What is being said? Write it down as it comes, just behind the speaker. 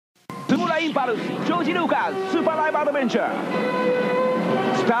スムラインパルス、ジョージ・ルーカス、スーパーライブアドベンチャー。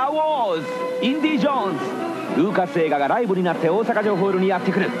スター・ウォーズ、インディ・ジョーンズ。ルーカス映画がライブになって大阪城ホールにやっ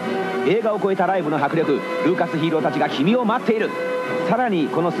てくる。映画を超えたライブの迫力、ルーカスヒーローたちが君を待っている。さらに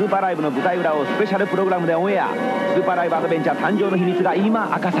このスーパーライブの舞台裏をスペシャルプログラムでオンエア。スーパーライブアドベンチャー誕生の秘密が今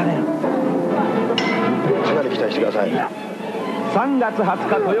明かされる。かなり期待してください。3月20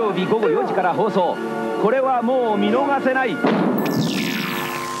日土曜日午後4時から放送。これはもう見逃せない。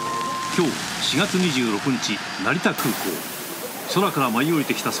今日4月26日成田空港。空から舞い降り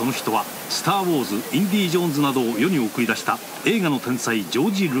てきたその人はスター・ウォーズ、インディ・ジョーンズなどを世に送り出した映画の天才ジョ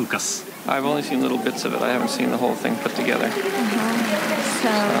ージ・ルーカス。 I've only seen little bits of it. I haven't seen the whole thing put together. So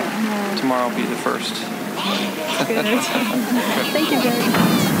tomorrow will be the first. Good. Thank you very much.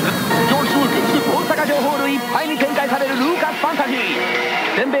 ジョージ・ルーカス、大阪城ホールいっぱいに展開されるルーカスファンタジー。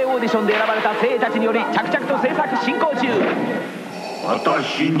全米オーディションで選ばれた精鋭たちにより着々と制作進行中。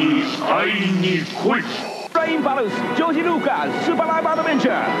私に会いに来い。ラインパルス、ジョージ・ルーカス、スーパーライブアドベンチ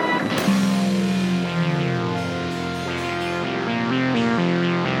ャー。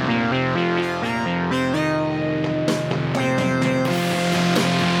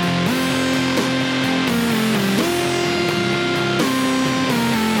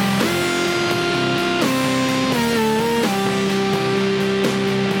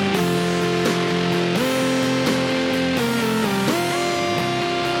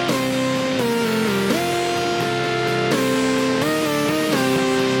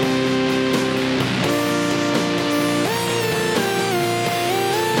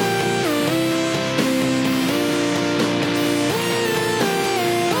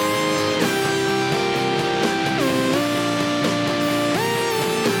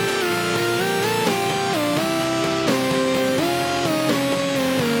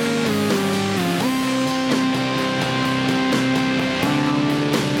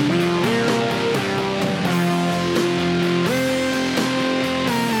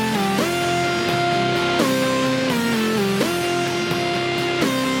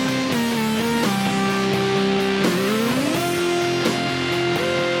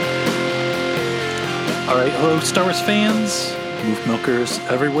Hello, Star Wars fans, Moof Milkers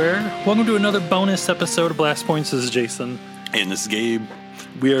everywhere. Welcome to another bonus episode of Blast Points. This is Jason. And this is Gabe.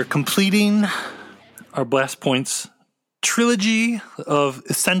 We are completing our Blast Points trilogy of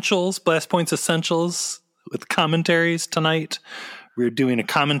essentials, Blast Points essentials, with commentaries tonight. We're doing a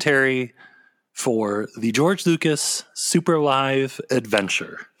commentary for the George Lucas Super Live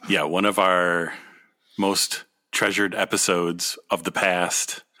Adventure. Yeah, one of our most treasured episodes of the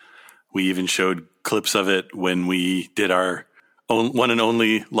past. We even showed clips of it when we did our one and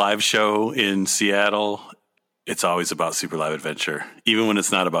only live show in Seattle. It's always about Super Live Adventure. Even when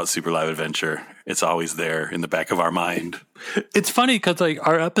it's not about Super Live Adventure, it's always there in the back of our mind. It's funny because like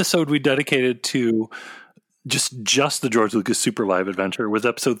our episode we dedicated to just the George Lucas Super Live Adventure was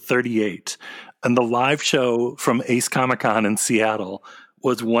episode 38. And the live show from Ace Comic-Con in Seattle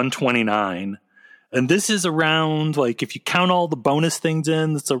was 129. And this is around, like, if you count all the bonus things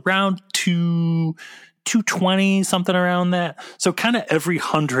in, it's around 220, something around that. So kind of every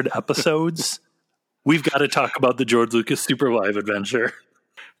 100 episodes, we've got to talk about the George Lucas Super Live Adventure.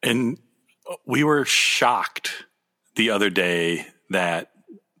 And we were shocked the other day that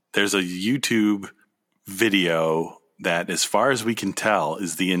there's a YouTube video that, as far as we can tell,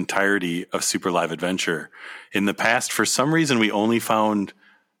 is the entirety of Super Live Adventure. In the past, for some reason, we only found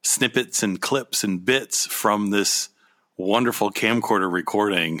snippets and clips and bits from this wonderful camcorder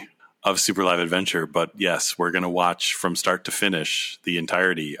recording of Super Live Adventure. But yes, we're going to watch from start to finish the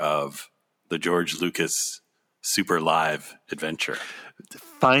entirety of the George Lucas Super Live Adventure.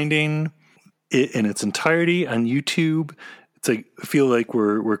 Finding it in its entirety on YouTube. It's like, I feel like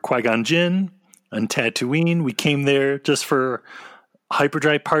we're Qui-Gon Jinn on Tatooine. We came there just for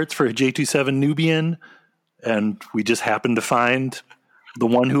hyperdrive parts for a J27 Nubian, and we just happened to find the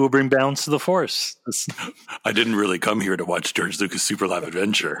one who will bring balance to the Force. I didn't really come here to watch George Lucas Super Live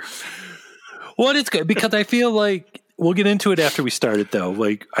Adventure. Well, it's good because I feel like we'll get into it after we start it, though.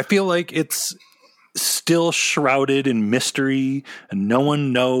 Like, I feel like it's still shrouded in mystery and no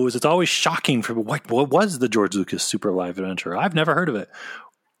one knows. It's always shocking for what was the George Lucas Super Live Adventure? I've never heard of it.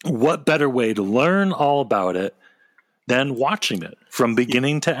 What better way to learn all about it than watching it from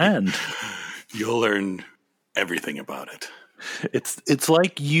beginning to end? You'll learn everything about it. It's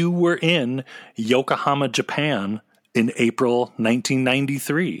like you were in Yokohama, Japan in April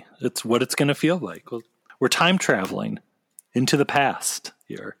 1993. It's what it's going to feel like. We're time traveling into the past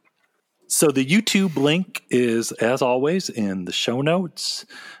here. So the YouTube link is, as always, in the show notes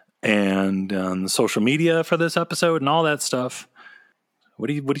and on the social media for this episode and all that stuff. what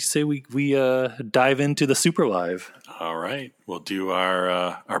do you say we dive into the Super Live? All right, we'll do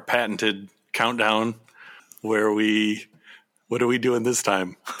our patented countdown. What are we doing this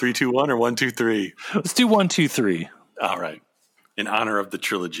time? 3, 2, 1, or 1, 2, 3? Let's do 1, 2, 3. All right, in honor of the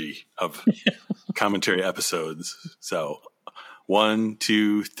trilogy of commentary episodes. So 1,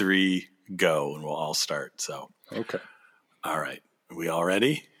 2, 3, go, and we'll all start. So okay. All right, are we all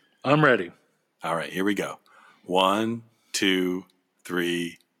ready? I'm ready. All right, here we go. 1, 2,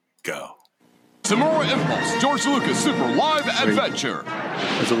 3, go. Tomorrow Impulse, George Lucas Super Live Adventure.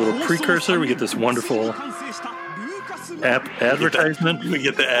 As a little precursor, we get this wonderful advertisement. We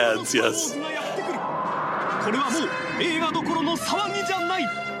get the ads, yes.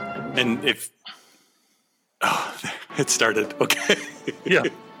 And if... Oh, it started. Okay. Yeah.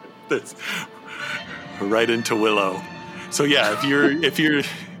 That's right into Willow. So yeah, if you're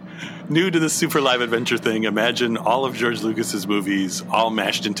new to the Super Live Adventure thing, imagine all of George Lucas's movies all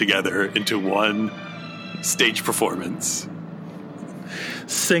mashed in together into one stage performance.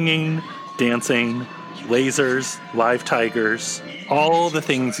 Singing, dancing, lasers, live tigers, all the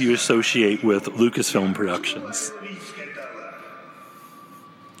things you associate with Lucasfilm Productions.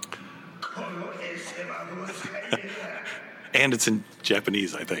 And it's in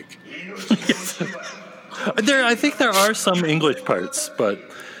Japanese, I think. Yes. I think there are some English parts, but...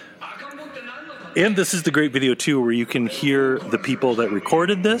 And this is the great video, too, where you can hear the people that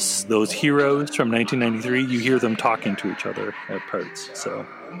recorded this, those heroes from 1993, you hear them talking to each other at parts, so...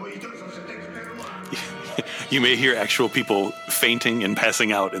 You may hear actual people fainting and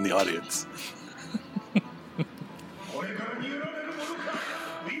passing out in the audience.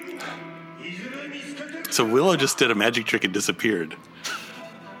 So Willow just did a magic trick and disappeared.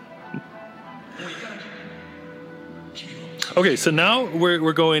 Okay, so now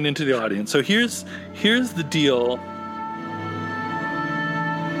we're going into the audience. So here's the deal.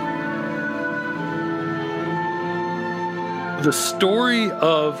 The story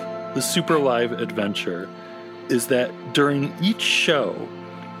of the Super Live Adventure is that during each show,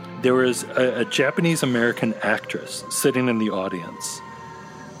 there was a Japanese-American actress sitting in the audience.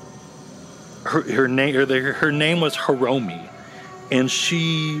 Her name was Hiromi, and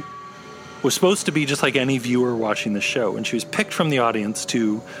she was supposed to be just like any viewer watching the show, and she was picked from the audience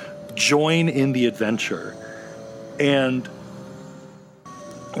to join in the adventure. And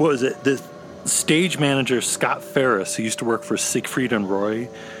what was it? The stage manager, Scott Ferris, who used to work for Siegfried and Roy,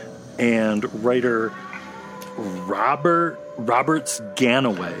 and writer Roberts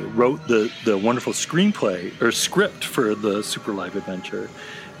Ganaway wrote the wonderful screenplay or script for the Super Live Adventure.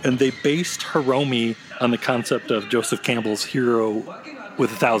 And they based Hiromi on the concept of Joseph Campbell's Hero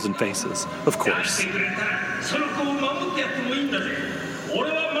with 1,000 Faces, of course.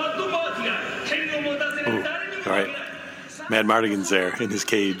 Ooh, all right. Mad Mardigan's there in his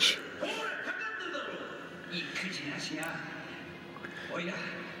cage.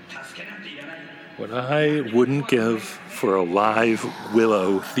 What I wouldn't give for a live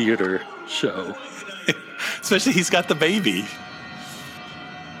Willow theater show. Especially he's got the baby.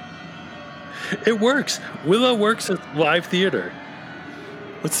 It works. Willow works at live theater.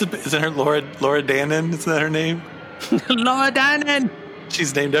 Isn't her Laura Dannon? Isn't that her name? Laura Dannon!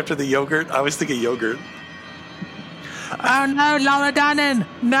 She's named after the yogurt. I always think of yogurt. Oh no, Laura Dannon!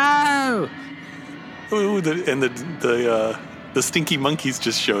 No! Ooh, the stinky monkeys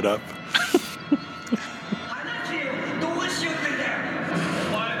just showed up.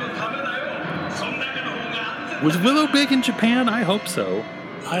 Was Willow big in Japan? I hope so.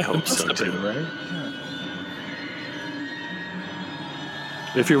 I hope so too. Right? Yeah.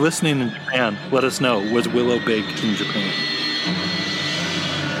 If you're listening in Japan, let us know. Was Willow big in Japan?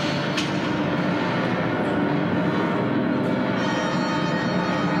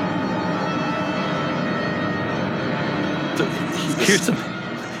 So here's some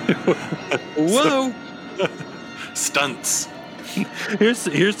Whoa! Stunts.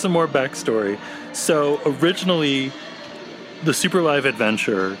 Here's some more backstory. So originally, the Super Live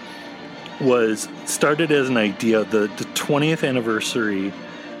Adventure was started as an idea. The 20th anniversary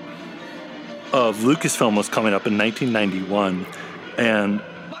of Lucasfilm was coming up in 1991, and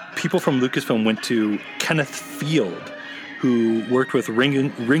people from Lucasfilm went to Kenneth Field, who worked with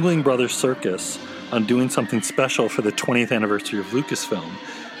Ringling Brothers Circus on doing something special for the 20th anniversary of Lucasfilm.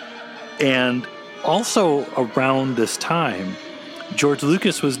 And also around this time, George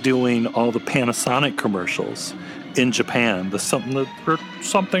Lucas was doing all the Panasonic commercials in Japan.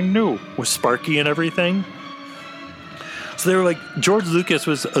 Something new with Sparky and everything. So they were like, George Lucas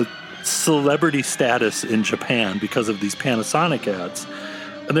was a celebrity status in Japan because of these Panasonic ads.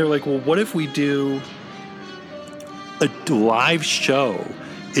 And they were like, well, what if we do a live show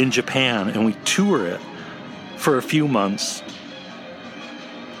in Japan, and we tour it for a few months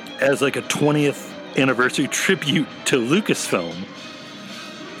as like a 20th anniversary tribute to Lucasfilm.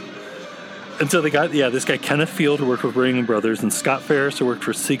 And so they got, this guy Kenneth Field, who worked with Ringling Brothers, and Scott Ferris, who worked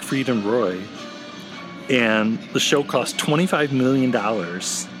for Siegfried and Roy. And the show cost $25 million.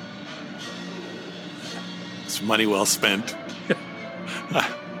 It's money well spent.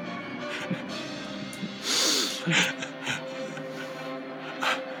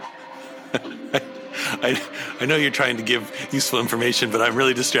 I know you're trying to give useful information, but I'm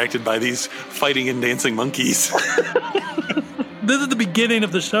really distracted by these fighting and dancing monkeys. This is the beginning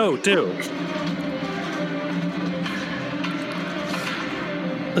of the show, too.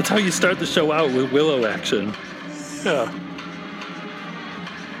 That's how you start the show out, with Willow action. Yeah.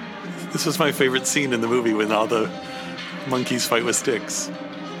 This was my favorite scene in the movie, when all the monkeys fight with sticks.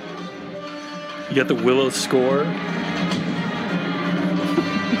 You got the Willow score.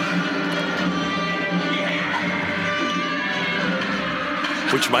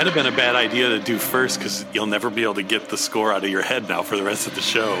 Which might have been a bad idea to do first, because you'll never be able to get the score out of your head now for the rest of the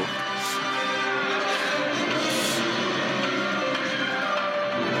show.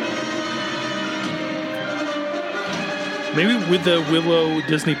 Maybe with the Willow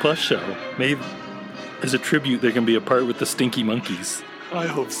Disney Plus show, maybe as a tribute, there can be a part with the Stinky Monkeys. I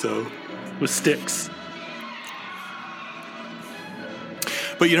hope so. With sticks.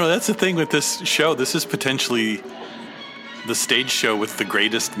 But that's the thing with this show. This is potentially the stage show with the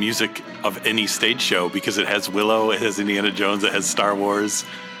greatest music of any stage show, because it has Willow, it has Indiana Jones, it has Star Wars,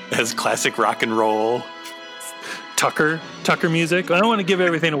 it has classic rock and roll. Tucker music. I don't want to give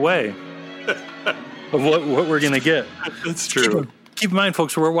everything away of what we're going to get. That's true. Keep in mind,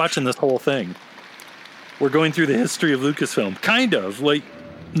 folks, we're watching this whole thing. We're going through the history of Lucasfilm. Kind of. Like,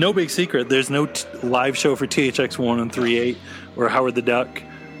 no big secret. There's no live show for THX 138 or Howard the Duck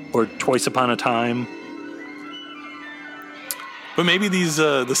or Twice Upon a Time. But maybe these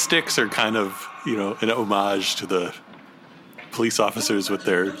the sticks are kind of, an homage to the police officers with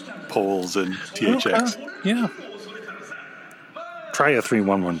their poles and THX. Yeah. Try a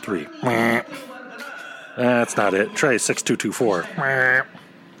 3113. That's not it. Try a 6224.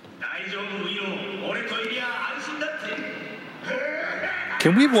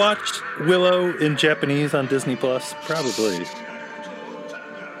 Can we watch Willow in Japanese on Disney Plus? Probably.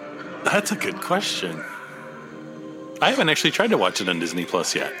 That's a good question. I haven't actually tried to watch it on Disney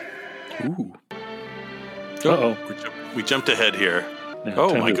Plus yet. Ooh. Uh-oh. We jumped ahead here. Yeah,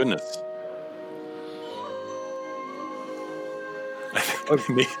 oh, my goodness.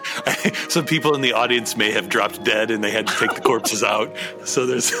 Some people in the audience may have dropped dead and they had to take the corpses out. So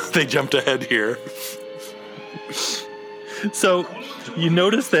they jumped ahead here. So you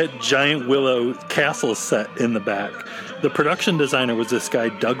notice that giant Willow castle set in the back. The production designer was this guy,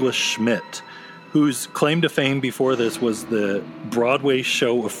 Douglas Schmidt, whose claim to fame before this was the Broadway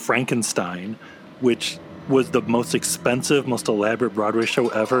show of Frankenstein, which was the most expensive, most elaborate Broadway show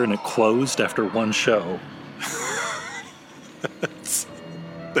ever, and it closed after one show.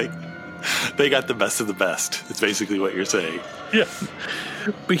 They got the best of the best. It's basically what you're saying. Yeah.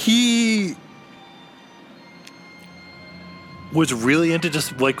 But he was really into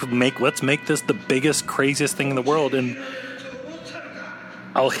just like let's make this the biggest, craziest thing in the world. And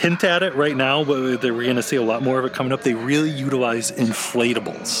I'll hint at it right now, but we're going to see a lot more of it coming up. They really utilize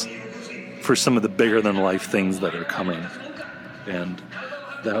inflatables for some of the bigger than life things that are coming. And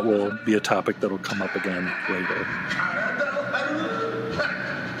that will be a topic that will come up again later.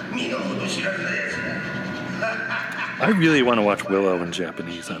 I really want to watch Willow in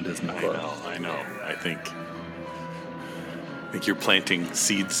Japanese on Disney Plus. I know. I think you're planting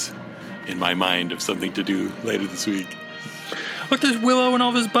seeds in my mind of something to do later this week. Look, there's Willow and all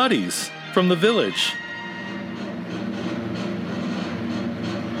of his buddies from the village.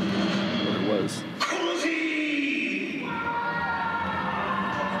 What it was.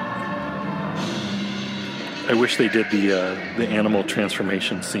 I wish they did the animal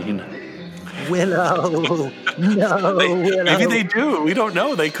transformation scene. Willow, no, Willow. Maybe they do. We don't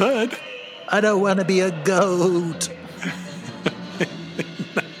know. They could. I don't want to be a goat.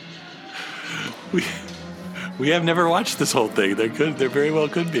 We have never watched this whole thing. There very well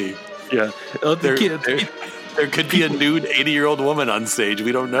could be. Yeah. There could be a nude 80-year-old woman on stage.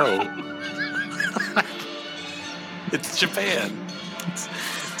 We don't know. It's Japan.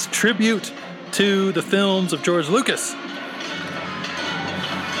 It's a tribute to the films of George Lucas.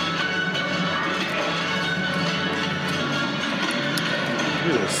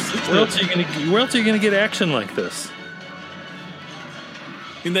 Where else are you gonna get action like this?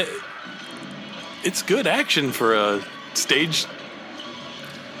 it's good action for a stage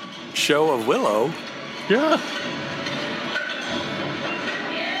show of Willow. Yeah.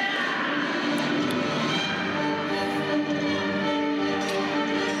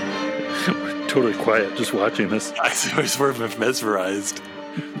 We're totally quiet just watching this. I was sort of mesmerized.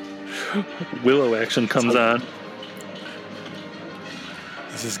 Willow action comes on.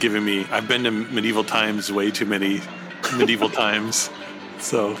 This is giving me... I've been to medieval times way too many medieval times.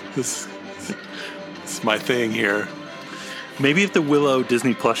 So this is my thing here. Maybe if the Willow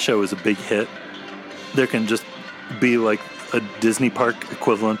Disney Plus show is a big hit, there can just be like a Disney park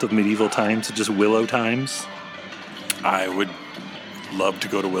equivalent of medieval times, just Willow times. I would love to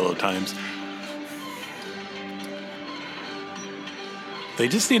go to Willow times. They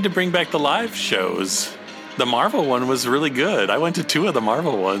just need to bring back the live shows. The Marvel one was really good. I went to 2 of the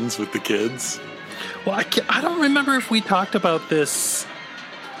Marvel ones with the kids. Well, I don't remember if we talked about this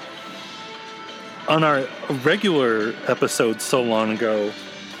on our regular episode so long ago,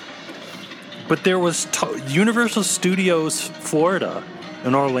 but there was Universal Studios Florida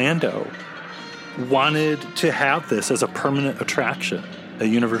in Orlando wanted to have this as a permanent attraction at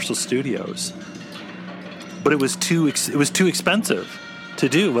Universal Studios, but it was too expensive to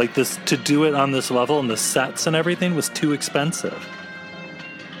do. Like this, to do it on this level, and the sets and everything was too expensive.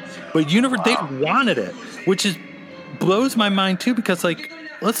 But they wanted it, which blows my mind too, because like,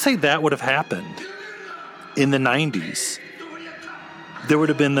 let's say that would have happened in the 90s. There would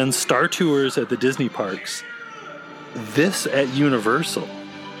have been then Star Tours at the Disney parks, this at Universal.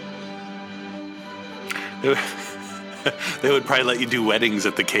 They would probably let you do weddings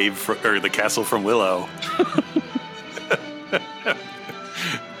at the cave or the castle from Willow.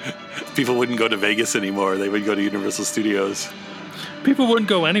 People wouldn't go to Vegas anymore. They would go to Universal Studios. People wouldn't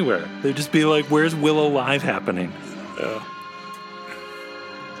go anywhere. They'd just be like, where's Willow Live happening? Yeah.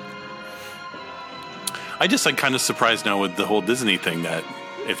 I just like kind of surprised now with the whole Disney thing that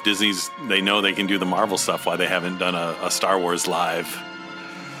if they know they can do the Marvel stuff, why they haven't done a Star Wars Live.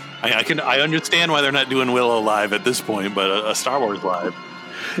 I understand why they're not doing Willow Live at this point, but a Star Wars Live.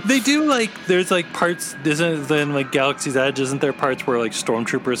 They do, like, there's like parts, isn't then like Galaxy's Edge, isn't there parts where like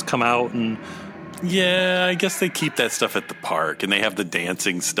stormtroopers come out and... Yeah, I guess they keep that stuff at the park, and they have the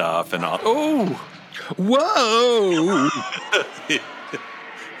dancing stuff and all. Oh! Whoa!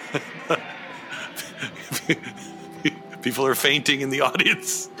 People are fainting in the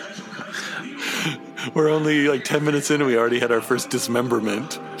audience. We're only like 10 minutes in and we already had our first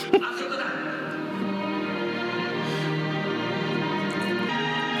dismemberment.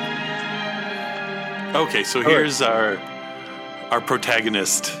 Okay, so here's our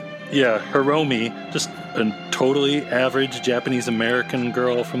protagonist. Yeah, Hiromi, just a totally average Japanese-American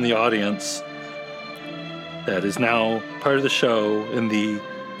girl from the audience that is now part of the show in the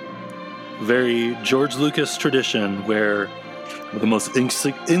very George Lucas tradition where the most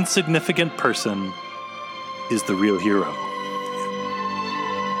insignificant person is the real hero.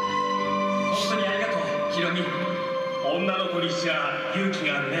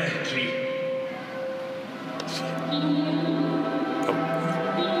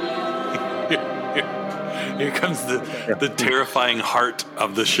 Here comes the terrifying heart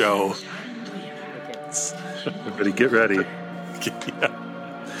of the show. Everybody get ready. Yeah.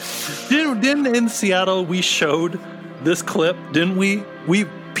 Didn't in Seattle we showed this clip, didn't we?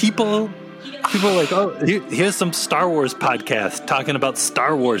 People were like, oh, here's some Star Wars podcast talking about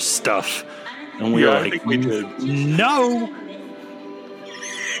Star Wars stuff. And we were like, I think we did. No.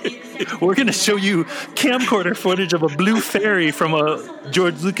 We're going to show you camcorder footage of a blue fairy from a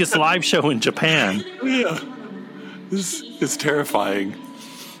George Lucas live show in Japan. Yeah. This is terrifying.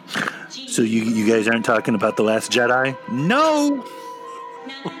 So you guys aren't talking about The Last Jedi? No.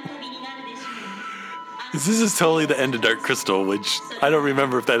 This is totally the end of Dark Crystal, which I don't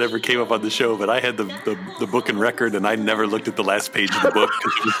remember if that ever came up on the show, but I had the book and record, and I never looked at the last page of the book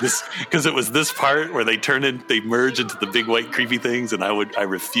because it was this part where they merge into the big white creepy things, and I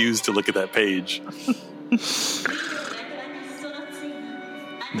refused to look at that page. This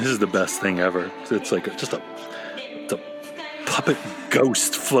is the best thing ever. It's like it's a puppet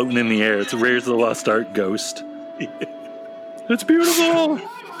ghost floating in the air. It's a Raiders of the Lost Ark ghost. It's beautiful.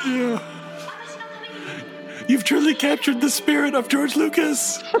 Yeah. You've truly captured the spirit of George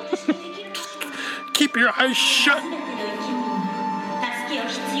Lucas. Keep your eyes shut.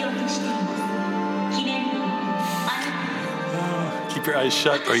 Keep your eyes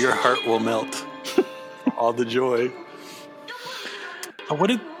shut or your heart will melt. All the joy.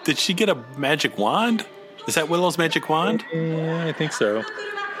 Did she get a magic wand? Is that Willow's magic wand? Yeah, I think so.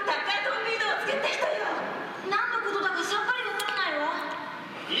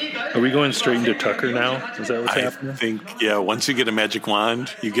 Are we going straight into Tucker now? Is that what's happening? I think, yeah, once you get a magic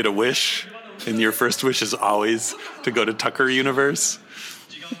wand, you get a wish, and your first wish is always to go to Tucker Universe.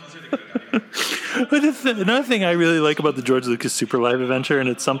 But another thing I really like about the George Lucas Super Live Adventure, and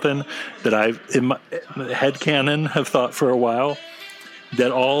it's something that I've, in my headcanon, have thought for a while,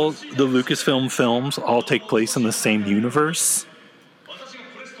 that all the Lucasfilm films all take place in the same universe.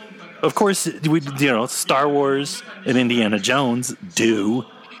 Of course, Star Wars and Indiana Jones do.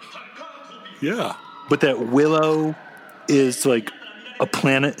 Yeah. But that Willow is like a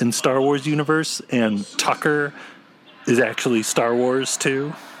planet in Star Wars universe, and Tucker is actually Star Wars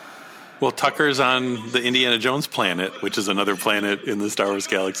too. Well, Tucker's on the Indiana Jones planet, which is another planet in the Star Wars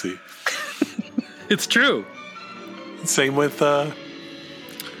galaxy. It's true. Same with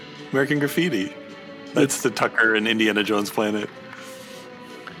American Graffiti. That's the Tucker and Indiana Jones planet.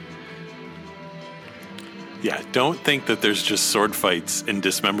 Yeah, don't think that there's just sword fights and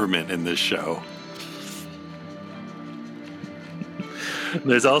dismemberment in this show.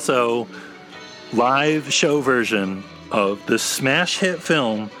 There's also live show version of the smash hit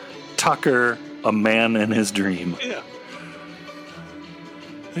film Tucker, A Man in His Dream. Yeah.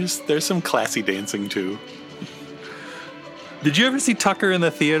 There's some classy dancing too. Did you ever see Tucker in the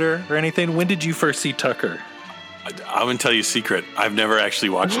theater or anything? When did you first see Tucker? I'm going to tell you a secret. I've never actually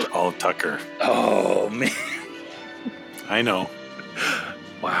watched all of Tucker. Oh, man. I know.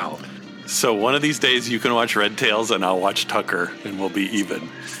 Wow. So one of these days you can watch Red Tails and I'll watch Tucker and we'll be even.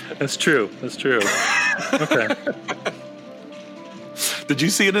 That's true. Okay. Did you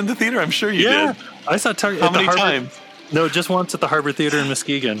see it in the theater? I'm sure you did. I saw Tucker. How many times? No, just once at the Harbor Theater in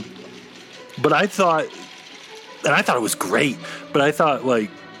Muskegon. But I thought it was great. But I thought, like,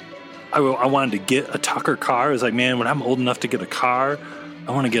 I wanted to get a Tucker car. I was like, man, when I'm old enough to get a car,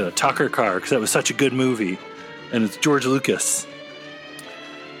 I want to get a Tucker car because that was such a good movie. And it's George Lucas.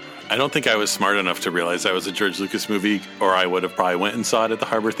 I don't think I was smart enough to realize that was a George Lucas movie, or I would have probably went and saw it at the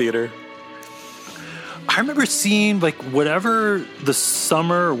Harbor Theater. I remember seeing, like, whatever the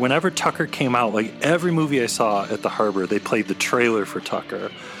summer, or whenever Tucker came out, like, every movie I saw at the Harbor, they played the trailer for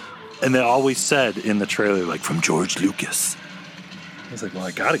Tucker. And they always said in the trailer, like, from George Lucas. I was like, well,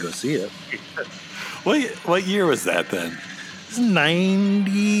 I got to go see it. What year was that then?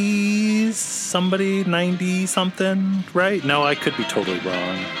 90 something, right? No, I could be totally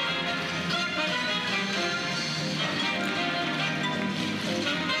wrong.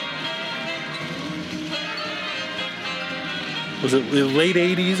 Was it the late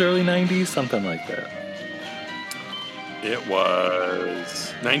 80s, early 90s? Something like that. It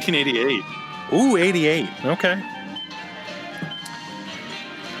was 1988. Ooh, 88. Okay.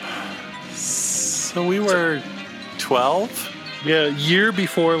 So we were 12? Yeah, year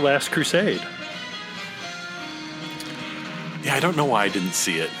before Last Crusade. Yeah, I don't know why I didn't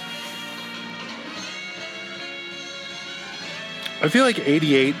see it. I feel like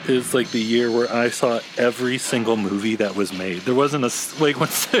 88 is like the year where I saw every single movie that was made. There wasn't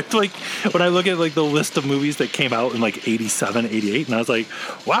when I look at like the list of movies that came out in like 87, 88, and I was like,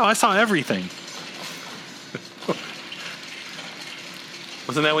 wow, I saw everything.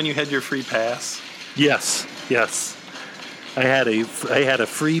 Wasn't that when you had your free pass? Yes. I had a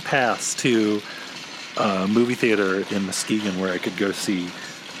free pass to a movie theater in Muskegon where I could go see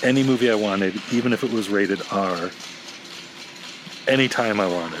any movie I wanted, even if it was rated R. Anytime I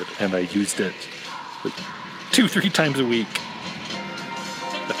wanted, and I used it like 2-3 times a week.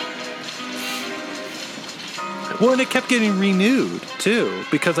 Well, and it kept getting renewed too,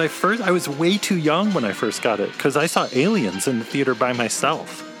 because I was way too young when I first got it, because I saw Aliens in the theater by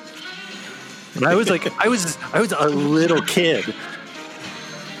myself, and I was like, I was a little kid.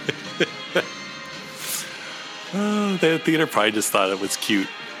 Oh, the theater probably just thought it was cute.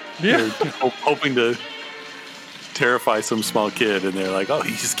 Yeah, they're hoping to terrify some small kid, and they're like, oh,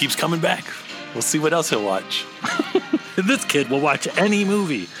 he just keeps coming back. We'll see what else he'll watch. This kid will watch any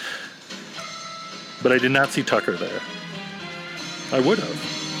movie. But I did not see Tucker there. I would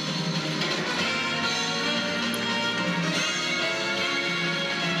have.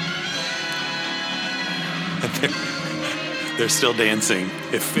 They're still dancing.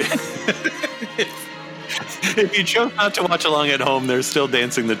 If you chose not to watch along at home, they're still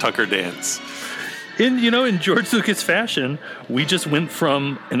dancing the Tucker dance. In George Lucas fashion, we just went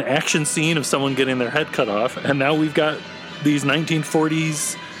from an action scene of someone getting their head cut off, and now we've got these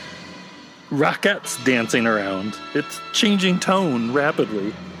 1940s Rockettes dancing around. It's changing tone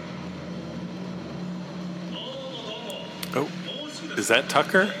rapidly. Oh, is that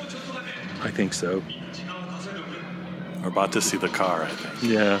Tucker? I think so. We're about to see the car, I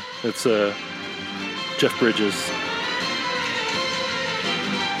think. Yeah, it's Jeff Bridges.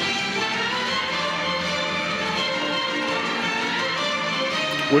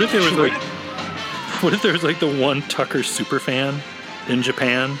 What if there was like the one Tucker super fan in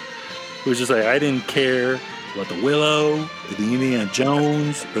Japan who was just like, I didn't care about the Willow, or the Indiana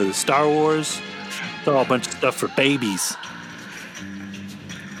Jones, or the Star Wars. It's all a bunch of stuff for babies.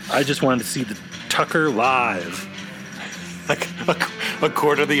 I just wanted to see the Tucker live. Like a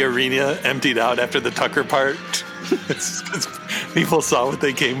quarter of the arena emptied out after the Tucker part. People saw what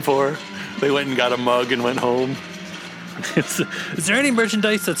they came for. They went and got a mug and went home. Is there any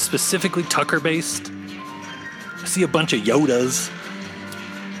merchandise that's specifically Tucker based? I see a bunch of Yodas.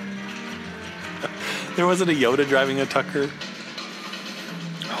 There wasn't a Yoda driving a Tucker.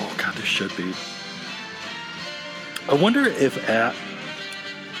 Oh God, there should be. I wonder if at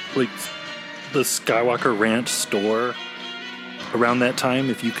like the Skywalker Ranch store around that time,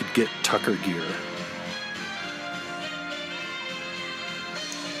 if you could get Tucker gear.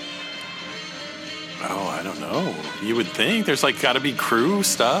 Oh, I don't know. You would think there's like got to be crew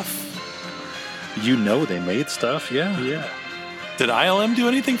stuff. You know they made stuff, yeah. Did ILM do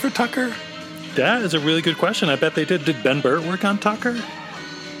anything for Tucker? That is a really good question. I bet they did. Did Ben Burt work on Tucker?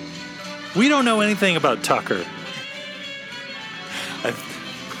 We don't know anything about Tucker. I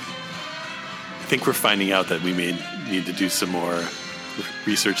think we're finding out that we may need to do some more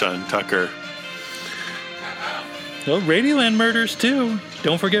research on Tucker. Well, Radioland Murders, too.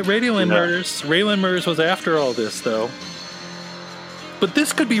 Don't forget Radioland Murders. Radioland Murders was after all this, though. But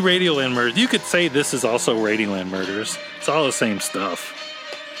this could be Radioland Murders. You could say this is also Radioland Murders. It's all the same stuff.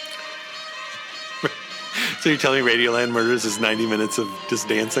 So you're telling me Radioland Murders is 90 minutes of just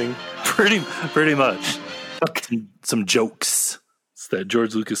dancing? Pretty much. Okay. Some jokes. It's that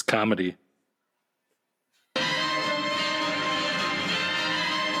George Lucas comedy.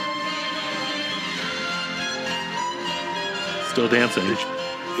 Still dancing.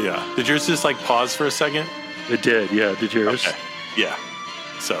 Yeah. Did yours just like pause for a second? It did, yeah. Did yours? Okay. Yeah.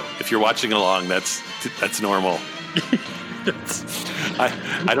 So if you're watching along, that's normal.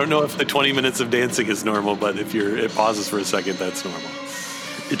 I don't know if the 20 minutes of dancing is normal, but if it pauses for a second, that's normal.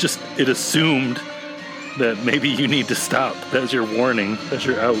 It assumed that maybe you need to stop. That's your warning as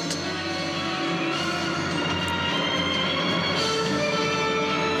you're out.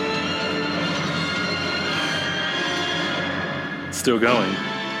 Still going.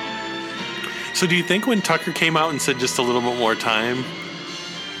 So do you think when Tucker came out and said just a little bit more time,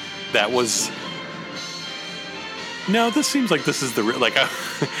 that was... No, this seems like this is the...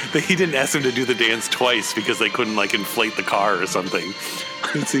 he didn't ask him to do the dance twice because they couldn't, like, inflate the car or something.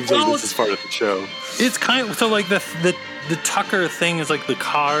 It seems like this is part of the show. It's kind of... So, like, the Tucker thing is, like, the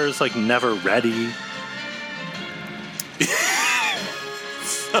car's, like, never ready.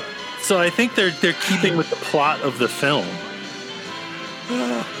 So I think they're keeping with the plot of the film.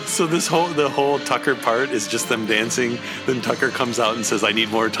 So the whole Tucker part is just them dancing. Then Tucker comes out and says, I need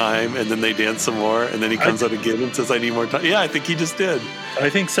more time. And then they dance some more. And then he comes out again and says, I need more time. Yeah, I think he just did. I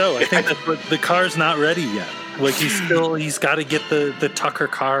think so. I think that's what, the car's not ready yet. Like he's got to get the Tucker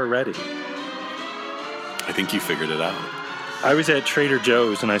car ready. I think you figured it out. I was at Trader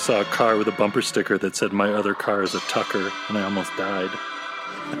Joe's and I saw a car with a bumper sticker that said, my other car is a Tucker. And I almost died.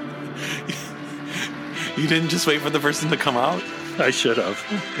 You didn't just wait for the person to come out? I should have.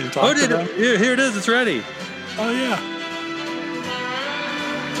 Here it is. It's ready. Oh, yeah.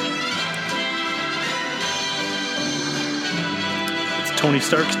 It's Tony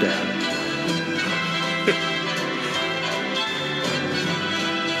Stark's dad.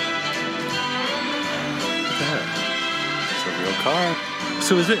 It's a real car.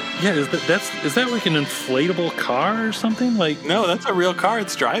 So is it? Yeah. Is that like an inflatable car or something? Like no, that's a real car.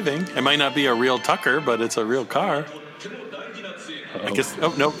 It's driving. It might not be a real Tucker, but it's a real car. Uh-oh. I guess.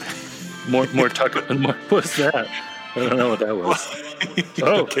 Oh no. More Tucker. What's that? I don't know what that was.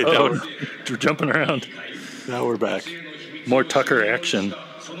 Okay, we're jumping around. Now we're back. More Tucker action.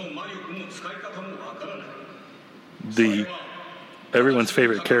 Everyone's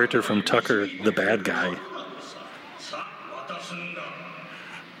favorite character from Tucker, the bad guy.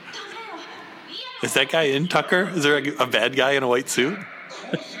 Is that guy in Tucker? Is there a bad guy in a white suit?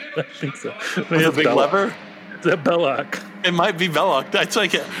 I think so. With a big lever? Is that Belloc? It might be Belloc. That's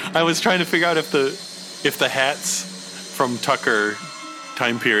like I was trying to figure out if the hats from Tucker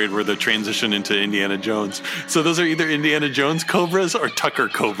time period were the transition into Indiana Jones. So those are either Indiana Jones cobras or Tucker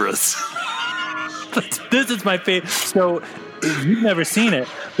cobras. This is my favorite. So you've never seen it,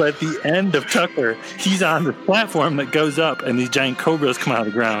 but at the end of Tucker, he's on the platform that goes up, and these giant cobras come out of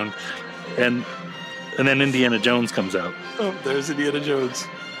the ground, and then Indiana Jones comes out. Oh, there's Indiana Jones.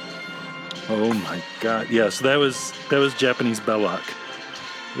 Oh my God! Yeah, so that was Japanese Belloc.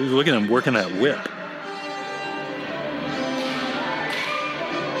 Look at him working that whip.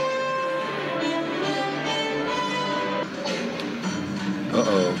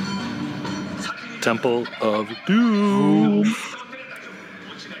 Temple of Doom.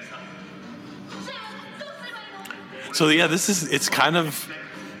 So yeah, it's kind of,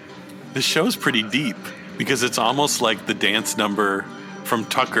 the show's pretty deep because it's almost like the dance number from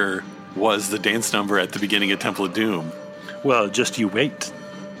Tucker was the dance number at the beginning of Temple of Doom. Well, just you wait.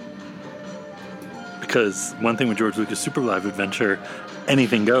 Because one thing with George Lucas Super Live Adventure,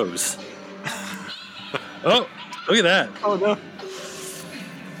 anything goes. Oh, look at that. Oh, no.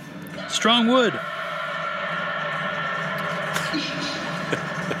 Strong wood.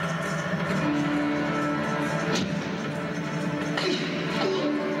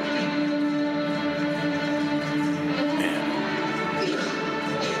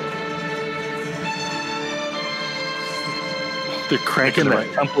 They're cranking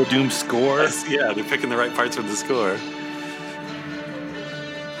that Temple of Doom score. Yeah, they're picking the right parts of the score.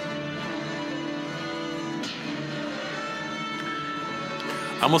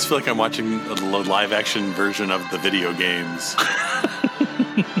 I almost feel like I'm watching a live-action version of the video games.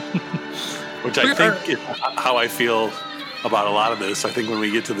 Which I think is how I feel about a lot of this. I think when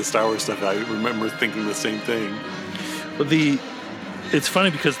we get to the Star Wars stuff, I remember thinking the same thing. Well, it's funny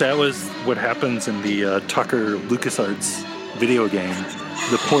because that was what happens in the Tucker LucasArts video game,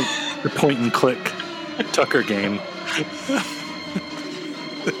 the point and click Tucker game,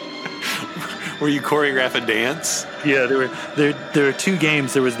 where you choreograph a dance. Yeah, there were two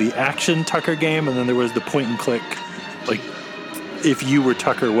games. There was the action Tucker game, and then there was the point and click, like if you were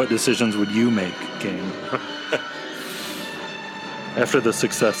Tucker, what decisions would you make game. After the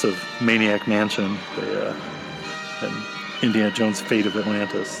success of Maniac Mansion, and Indiana Jones: Fate of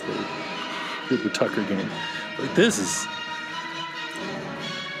Atlantis, they did the Tucker game. Like, this is.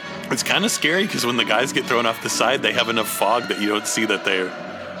 It's kind of scary because when the guys get thrown off the side, they have enough fog that you don't see that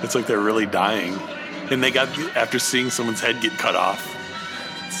it's like they're really dying. And after seeing someone's head get cut off,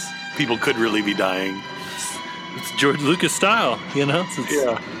 people could really be dying. It's George Lucas style, you know?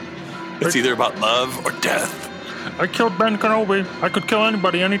 It's either about love or death. I killed Ben Kenobi. I could kill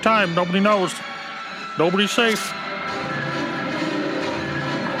anybody anytime. Nobody knows. Nobody's safe.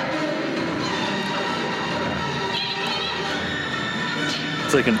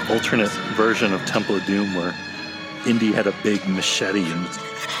 It's like an alternate version of Temple of Doom where Indy had a big machete and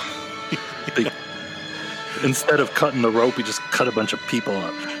instead of cutting the rope, he just cut a bunch of people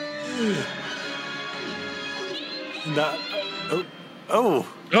up.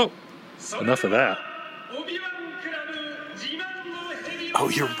 Enough of that. Oh,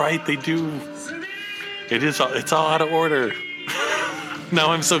 you're right. They do. It's all out of order.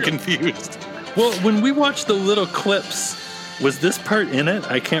 Now I'm so confused. Well, when we watched the little clips, was this part in it?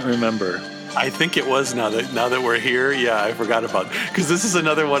 I can't remember. I think it was. Now that we're here, yeah, I forgot about it. Because this is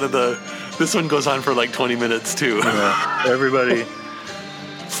another one of the. This one goes on for like 20 minutes too. Yeah. Everybody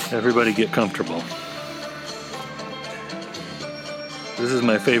get comfortable. This is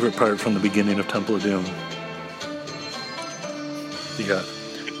my favorite part from the beginning of Temple of Doom. You got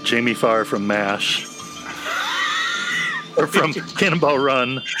Jamie Farr from MASH. Or from Cannonball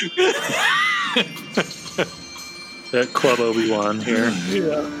Run. That Club Obi-Wan here.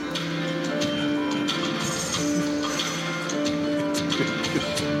 Yeah.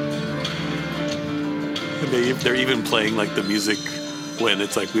 They're even playing like the music when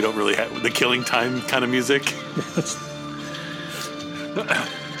it's like we don't really have the Killing Time kind of music.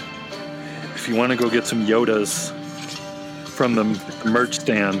 If you want to go get some Yodas from the merch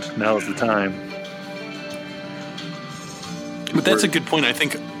stand, now's the time. But that's a good point. I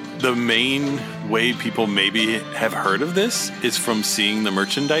think the main way people maybe have heard of this is from seeing the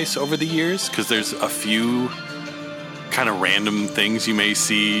merchandise over the years, because there's a few kind of random things. You may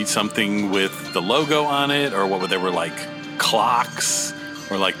see something with the logo on it, or what they were like clocks,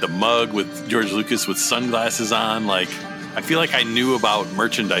 or like the mug with George Lucas with sunglasses on. Like, I feel like I knew about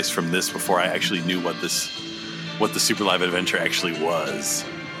merchandise from this before I actually knew what the Super Live Adventure actually was.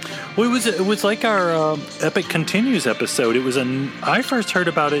 Well, it was like our Epic Continues episode. I first heard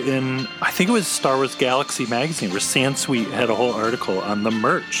about it in, I think it was Star Wars Galaxy magazine, where Sansweet had a whole article on the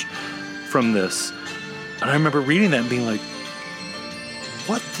merch from this. And I remember reading that and being like,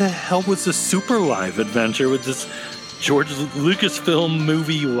 what the hell was the Super Live Adventure with this George Lucasfilm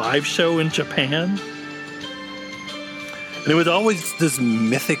movie live show in Japan? And it was always this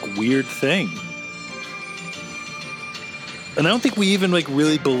mythic, weird thing. And I don't think we even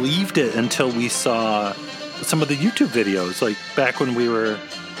really believed it until we saw some of the YouTube videos, like back when we were,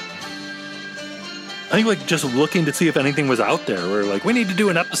 I think just looking to see if anything was out there. We're like, we need to do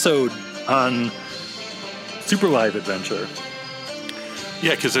an episode on Super Live Adventure.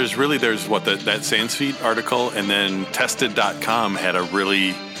 Yeah, because there's what that Sansweet article, and then Tested.com had a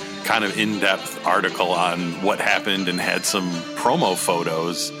really kind of in-depth article on what happened and had some promo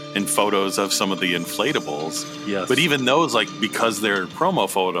photos and photos of some of the inflatables. Yes. But even those, like, because they're promo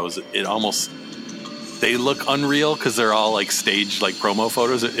photos, they look unreal because they're all like staged like promo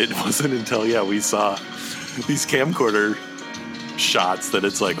photos. It wasn't until we saw these camcorder shots that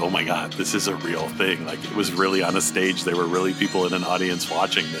it's like, oh my god, this is a real thing. Like, it was really on a stage. There were really people in an audience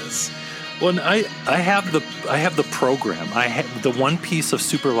watching this. Well, I have the program. I have the one piece of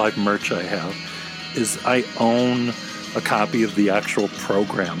Super Live merch I have is I own a copy of the actual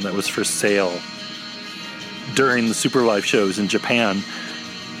program that was for sale during the Super Live shows in Japan.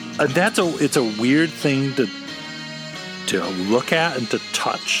 It's a weird thing to look at and to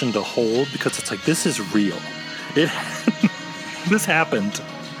touch and to hold, because it's like, this is real. This happened.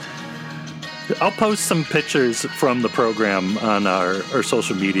 I'll post some pictures from the program on our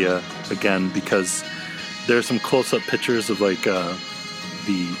social media again, because there's some close-up pictures of like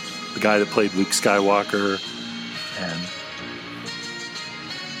the guy that played Luke Skywalker and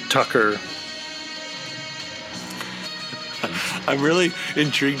Tucker. I'm really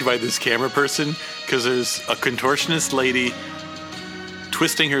intrigued by this camera person, because there's a contortionist lady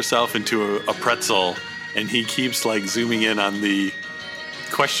twisting herself into a pretzel, and he keeps like zooming in on the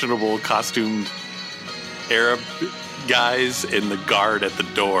questionable costumed Arab guys and the guard at the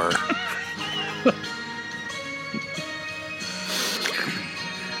door.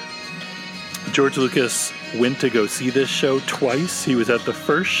 George Lucas went to go see this show twice. He was at the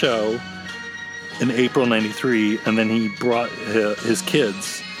first show in April '93, and then he brought his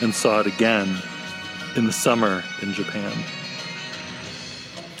kids and saw it again in the summer in Japan.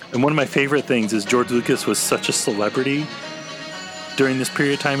 And one of my favorite things is George Lucas was such a celebrity during this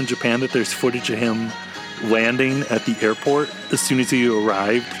period of time in Japan that there's footage of him landing at the airport as soon as he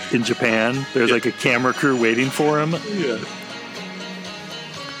arrived in Japan. There's like a camera crew waiting for him. Yeah.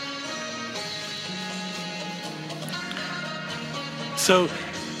 So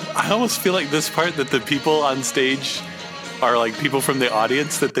I almost feel like this part that the people on stage are like people from the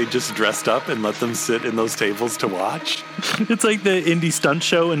audience that they just dressed up and let them sit in those tables to watch. It's like the indie stunt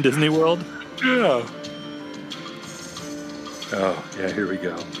show in Disney World. Yeah. Oh, yeah, here we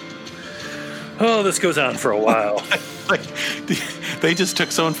go. Oh, this goes on for a while. Like, they just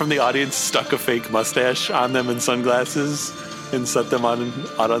took someone from the audience, stuck a fake mustache on them and sunglasses, and set them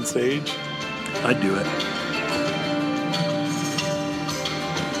out on stage. I'd do it.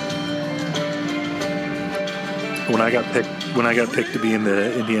 When I got picked to be in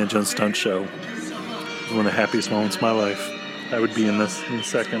the Indiana Jones stunt show, it was one of the happiest moments of my life. I would be in this in a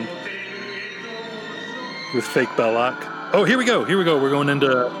second with fake Belloc. Oh, here we go. We're going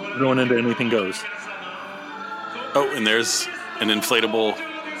into Anything Goes. Oh, and there's an inflatable,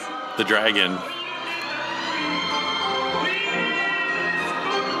 the dragon.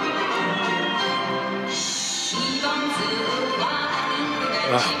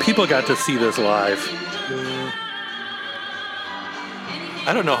 People got to see this live.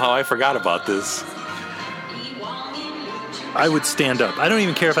 I don't know how I forgot about this. I would stand up. I don't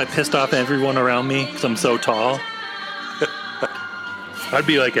even care if I pissed off everyone around me because I'm so tall. I'd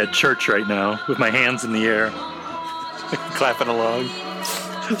be like at church right now with my hands in the air. Clapping along.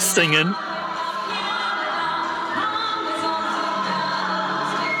 Singing.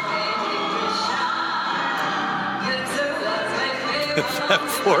 That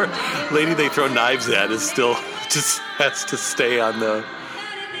poor lady they throw knives at is still just has to stay in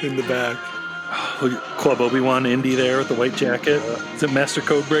the back. Club Obi-Wan Indy there with the white jacket. Is it Master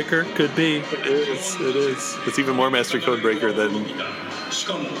Codebreaker? Could be. It is. It's even more Master Codebreaker than...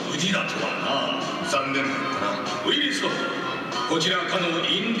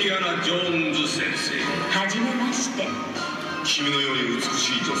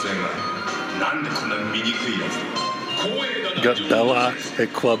 Got Belloc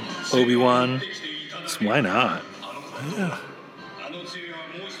at Club Obi-Wan. So why not? Yeah.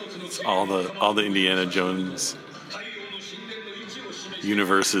 It's all the Indiana Jones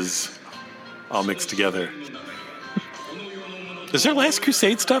universes all mixed together. Is there Last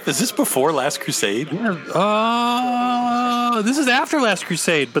Crusade stuff? Is this before Last Crusade? Yeah. This is after Last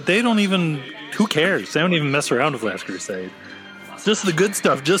Crusade, but they don't even... Who cares? They don't even mess around with Last Crusade. Just the good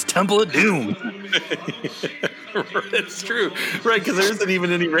stuff. Just Temple of Doom. It's true. Right, because there isn't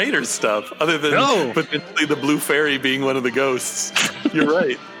even any Raiders stuff other than potentially the Blue Fairy being one of the ghosts. You're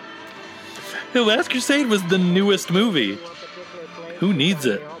right. The Last Crusade was the newest movie. Who needs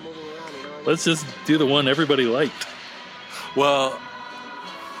it? Let's just do the one everybody liked. Well,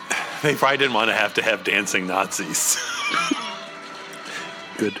 they probably didn't want to have dancing Nazis.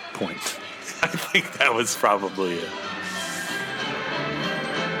 Good point. I think that was probably it.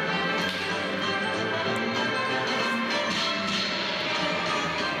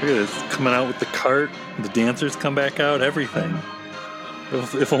 Look at this, coming out with the cart. The dancers come back out. Everything.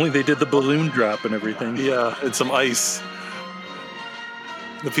 If only they did the balloon drop and everything. Yeah, and some ice.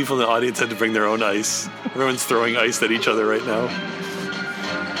 The people in the audience had to bring their own ice. Everyone's throwing ice at each other right now.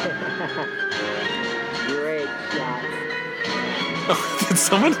 Great shot. Oh, did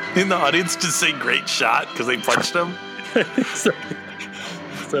someone in the audience just say "great shot" because they punched him? So,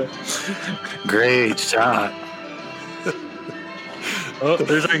 great shot. Oh,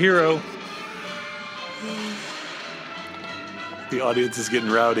 there's our hero. The audience is getting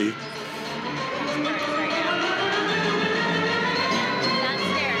rowdy.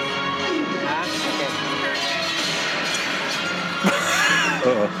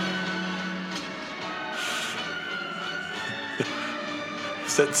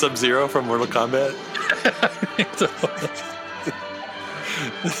 Is that Sub-Zero from Mortal Kombat?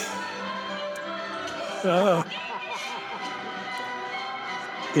 Oh.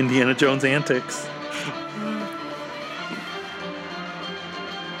 Indiana Jones antics.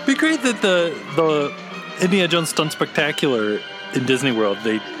 Be great that the Indiana Jones Stunt Spectacular in Disney World,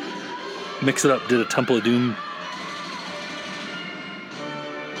 they mix it up, did a Temple of Doom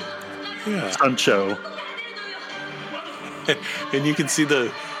stunt show. And you can see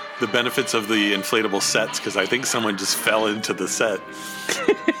the benefits of the inflatable sets because I think someone just fell into the set.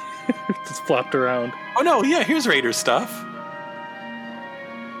 Just flopped around. Oh no, yeah, here's Raiders stuff.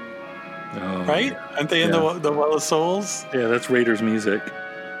 Oh, right? Aren't they in the Well of Souls? Yeah, that's Raiders music.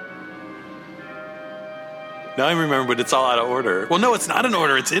 Now I remember, but it's all out of order. Well, no, it's not in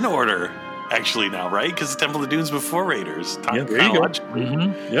order. It's in order, actually, now, right? Because Temple of Doom's before Raiders. Yeah, there you go.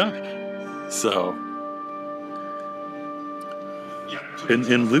 Mm-hmm. Yeah. So.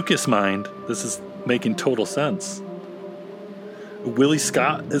 In Lucas' mind, this is making total sense. Willie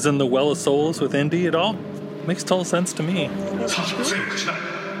Scott is in the Well of Souls with Indy at all? Makes total sense to me.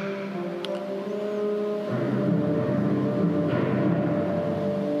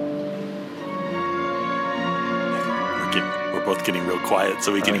 We're both getting real quiet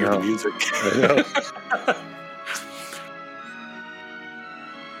so we can hear the music.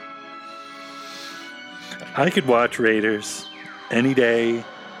 I could watch Raiders any day,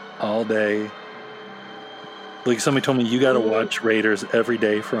 all day. Like somebody told me, you got to watch Raiders every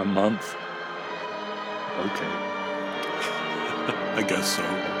day for a month. Okay. I guess so.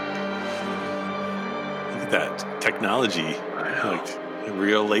 Look at that technology. Like a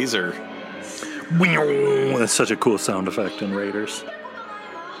real laser. That's such a cool sound effect in Raiders.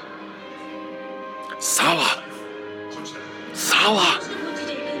 Salah! Salah!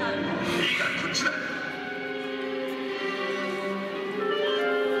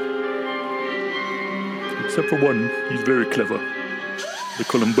 Except for one, he's very clever. They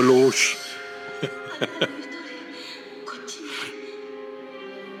call him Balosh.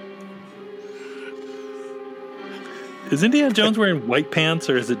 Is Indiana Jones wearing white pants,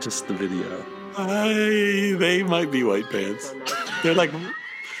 or is it just the video? They might be white pants. They're like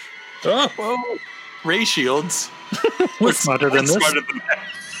ray shields. We're smarter than this. Smarter than that.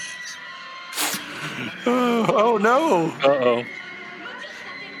 Oh no! Uh-oh.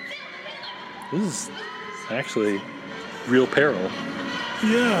 This is actually real peril.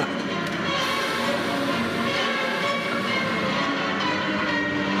 Yeah.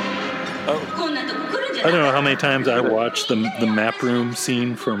 I don't know how many times I watched the map room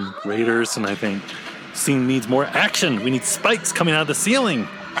scene from Raiders, and I think, scene needs more action. We need spikes coming out of the ceiling.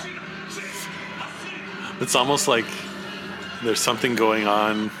 It's almost like there's something going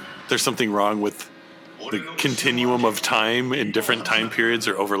on. There's something wrong with the continuum of time in different time periods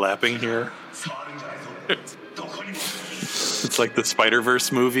are overlapping here. It's like the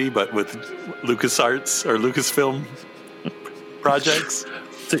Spider-Verse movie, but with LucasArts or Lucasfilm projects.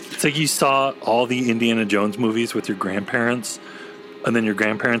 It's like you saw all the Indiana Jones movies with your grandparents, and then your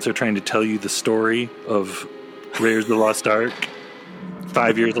grandparents are trying to tell you the story of Raiders of the Lost Ark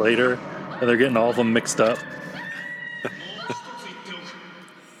 5 years later, and they're getting all of them mixed up.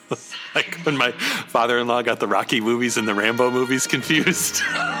 Like when my father-in-law got the Rocky movies and the Rambo movies confused.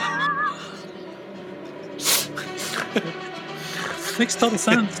 Makes total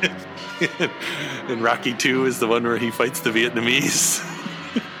sense. And Rocky 2 is the one where he fights the Vietnamese.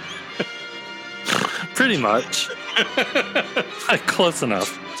 Pretty much. Close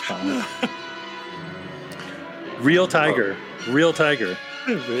enough. It's fine. Real tiger. Real tiger.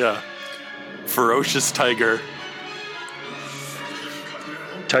 Yeah. Ferocious tiger.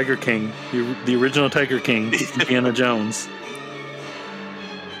 Tiger King. The original Tiger King. Indiana Jones.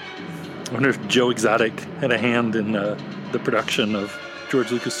 I wonder if Joe Exotic had a hand in the production of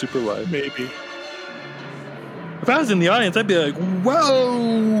George Lucas Super Live. Maybe. If I was in the audience, I'd be like,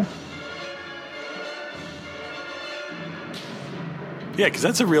 whoa. Yeah, because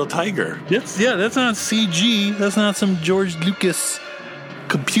that's a real tiger. That's not CG. That's not some George Lucas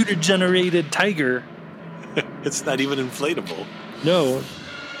computer-generated tiger. It's not even inflatable. No.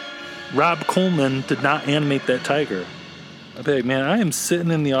 Rob Coleman did not animate that tiger. I'd be like, man, I am sitting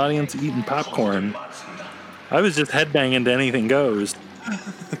in the audience eating popcorn. I was just headbanging to Anything Goes.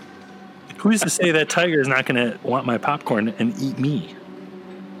 Who's to say that tiger is not going to want my popcorn and eat me?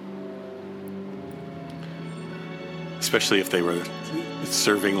 Especially if they were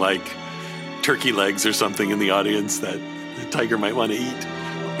serving like turkey legs or something in the audience that the tiger might want to eat.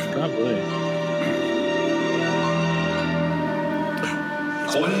 Probably.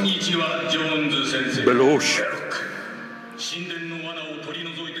 Beloche.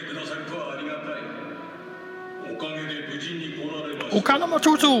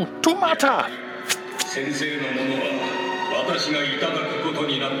 Okanamatsu Tomata. 先生のものは私がいただくこと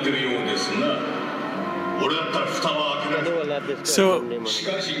になってるようですな。俺だったら蓋は開けない。 So,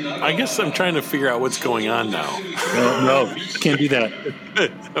 I guess I'm trying to figure out what's going on now. No, can't do that.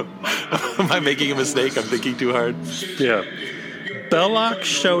 Am I making a mistake? I'm thinking too hard. Yeah. Belloc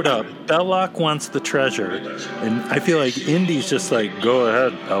showed up. Belloc wants the treasure. And I feel like Indy's just like, go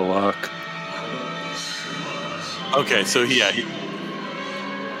ahead, Belloc. Okay, so he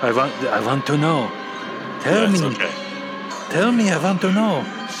I want to know. Tell me. Okay. Tell me, I want to know.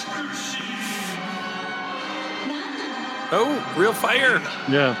 Oh, real fire.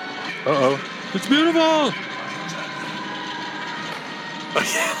 Yeah. Uh-oh. It's beautiful.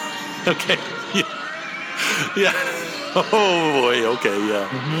 Okay. Yeah. Oh, boy. Okay, yeah.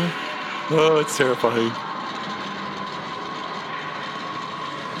 Mm-hmm. Oh, it's terrifying.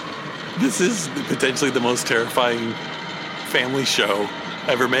 This is potentially the most terrifying family show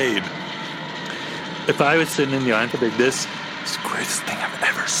ever made. If I was sitting in the audience, I'd be like, this is the greatest thing I've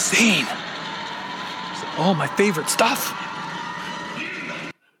ever seen. It's all my favorite stuff.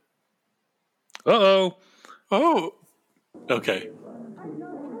 Uh-oh. Oh. Okay.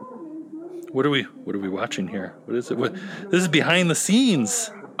 What are we watching here? What is it? This is behind the scenes.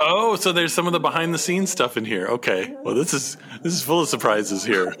 Oh, so there's some of the behind the scenes stuff in here. Okay. Well, this is full of surprises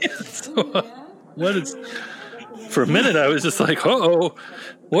here. What is? For a minute, I was just like, "Uh-oh,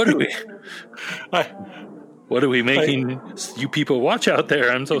 what are we? What are we making you people watch out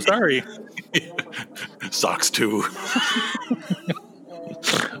there?" I'm so sorry. Socks too.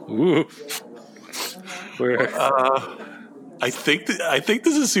 Ooh. I think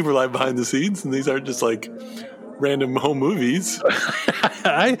this is Super Live behind the scenes, and these aren't just like random home movies.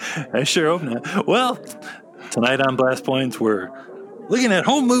 I sure hope not. Well, tonight on Blast Points, we're looking at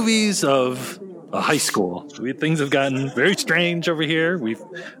home movies of a high school. Things have gotten very strange over here. We've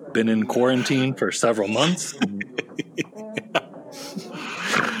been in quarantine for several months.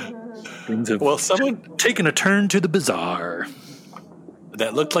 Things have taken a turn to the bizarre.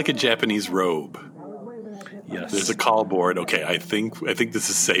 That looked like a Japanese robe. Yes. There's a call board. Okay, I think this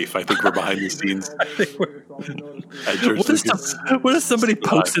is safe. I think we're behind the scenes. I think we're. What if somebody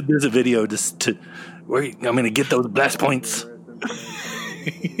posted this video just to? I'm going to get those blast points.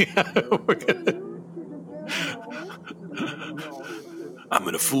 I'm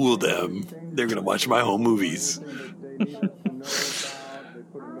going to fool them. They're going to watch my home movies.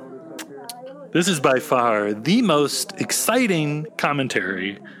 This is by far the most exciting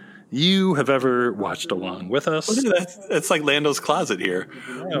commentary you have ever watched along with us. Look at that. It's like Lando's closet here.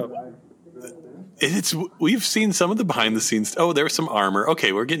 Oh. We've seen some of the behind the scenes. Oh, there's some armor.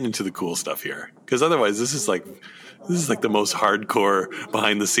 Okay, we're getting into the cool stuff here. Because otherwise, this is like the most hardcore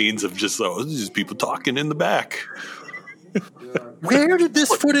behind the scenes of just this is people talking in the back. Where did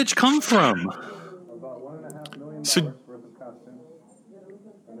this footage come from? So,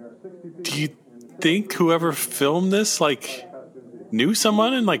 do you think whoever filmed this knew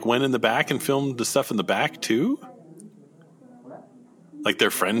someone and went in the back and filmed the stuff in the back too? Like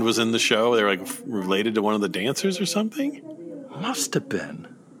their friend was in the show. They're related to one of the dancers or something? Must have been.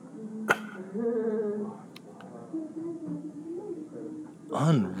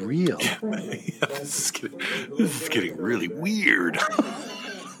 Unreal. Yeah, this is getting really weird.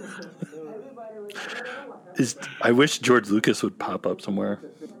 I wish George Lucas would pop up somewhere.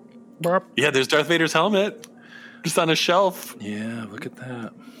 Burp. Yeah, there's Darth Vader's helmet. Just on a shelf. Yeah, look at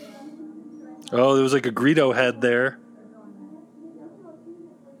that. Oh, there was a Greedo head there.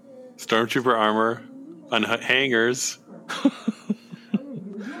 Stormtrooper armor on hangers.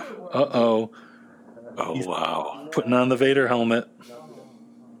 Uh-oh. Oh, He's wow. Putting on the Vader helmet.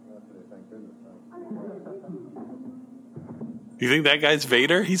 You think that guy's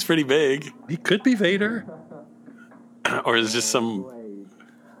Vader? He's pretty big. He could be Vader. Or is it just some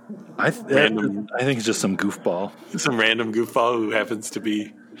I think it's just some goofball. random goofball who happens to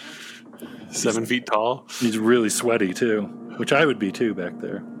be 7 feet tall? He's really sweaty too, which I would be too back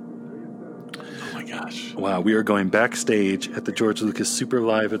there. Oh my gosh! Wow, we are going backstage at the George Lucas Super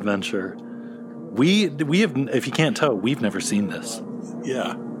Live Adventure. We have, if you can't tell, we've never seen this.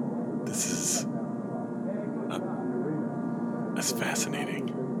 Yeah, this is that's fascinating.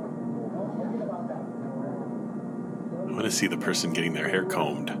 I want to see the person getting their hair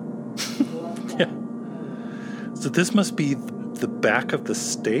combed. Yeah. So this must be the back of the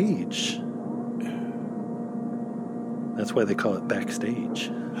stage. That's why they call it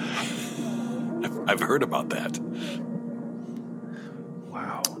backstage. I've heard about that.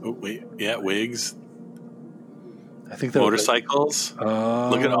 Wow. Oh, wait. Yeah, wigs. I think that motorcycles.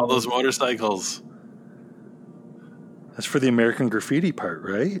 Look at all those motorcycles. That's for the American Graffiti part,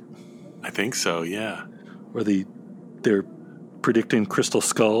 right? I think so, yeah. Where they're predicting Crystal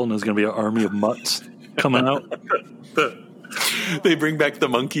Skull and there's going to be an army of mutts coming out. They bring back the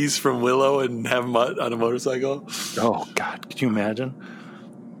monkeys from Willow and have Mutt on a motorcycle. Oh, God. Could you imagine?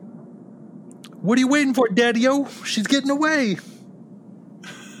 What are you waiting for, Daddy-O? She's getting away.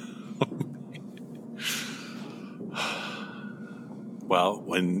 Well,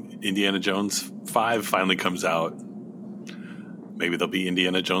 when Indiana Jones 5 finally comes out, maybe there'll be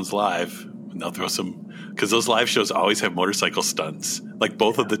Indiana Jones Live, and they'll throw some... Because those live shows always have motorcycle stunts. Like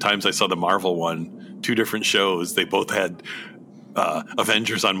both of the times I saw the Marvel one, 2 different shows, they both had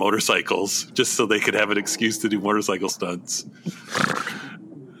Avengers on motorcycles, just so they could have an excuse to do motorcycle stunts.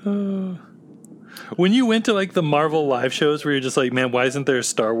 When you went to like the Marvel live shows where you're just like, man, why isn't there a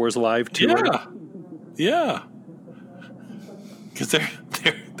Star Wars live tour? Yeah. Because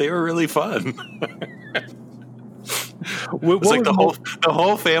they were really fun. It was like the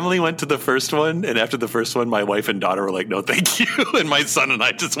whole family went to the first one, and after the first one, my wife and daughter were like, "No, thank you," and my son and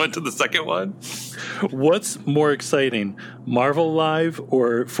I just went to the second one. What's more exciting, Marvel Live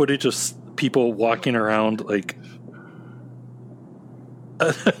or footage of people walking around like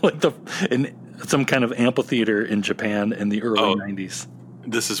in some kind of amphitheater in Japan in the early 90s?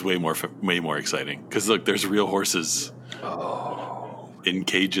 This is way more exciting because look, there's real horses in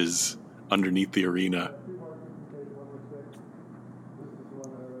cages underneath the arena.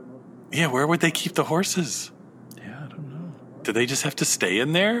 Yeah, where would they keep the horses? Yeah, I don't know. Do they just have to stay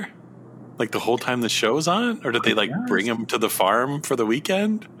in there? Like the whole time the show's on? Or did they bring them to the farm for the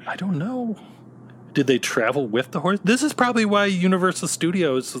weekend? I don't know. Did they travel with the horse? This is probably why Universal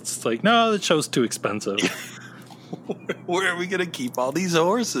Studios, it's like, no, the show's too expensive. Where are we going to keep all these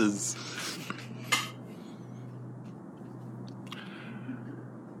horses?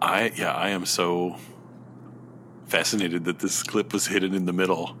 I am so fascinated that this clip was hidden in the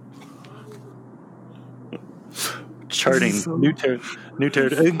middle. Charting new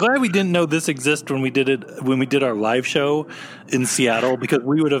territory. I'm glad we didn't know this exists when we did our live show in Seattle, because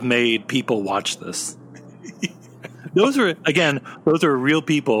we would have made people watch this. Those are real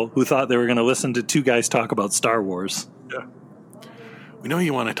people who thought they were going to listen to 2 guys talk about Star Wars. Yeah. We know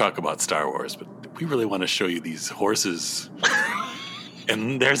you want to talk about Star Wars, but we really want to show you these horses.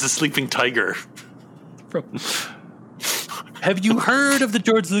 And there's a sleeping tiger. Have you heard of the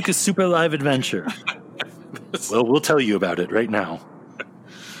George Lucas Super Live Adventure? Well, we'll tell you about it right now.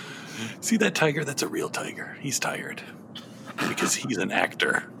 See that tiger? That's a real tiger. He's tired. Because he's an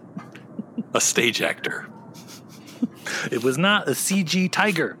actor. A stage actor. It was not a CG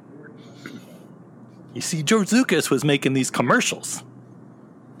tiger. You see, George Lucas was making these commercials.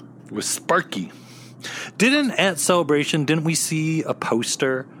 It was Sparky. At Celebration, didn't we see a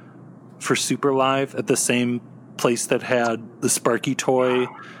poster for Super Live at the same place that had the Sparky toy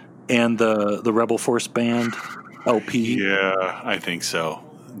and the Rebel Force Band LP? Yeah, I think so.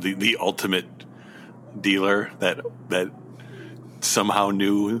 The ultimate dealer that somehow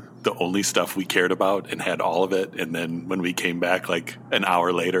knew the only stuff we cared about and had all of it, and then when we came back like an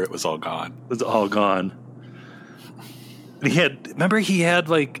hour later, it was all gone. It was all gone. He had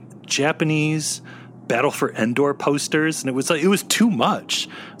like Japanese Battle for Endor posters, and it was too much.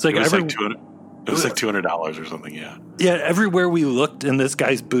 It's like it was like $200 or something. Yeah. Yeah. Everywhere we looked in this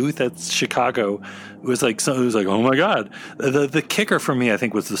guy's booth at Chicago, it was like, oh my God. The kicker for me, I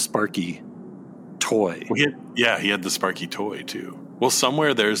think, was the Sparky toy. He had the Sparky toy too. Well,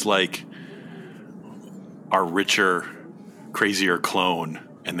 somewhere there's like our richer, crazier clone,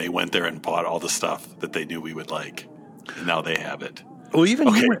 and they went there and bought all the stuff that they knew we would like, and now they have it. Well, even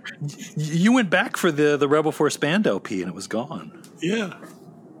you went back for the Rebel Force Band LP, and it was gone. Yeah.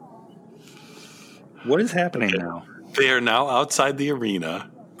 What is happening now? They are now outside the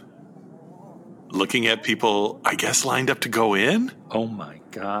arena looking at people, I guess, lined up to go in. Oh my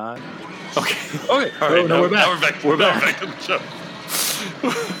God. Okay. Okay. All right. No, we're back. Now we're back. We're now back. to the show.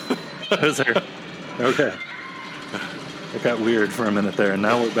 That was there. Okay. It got weird for a minute there, and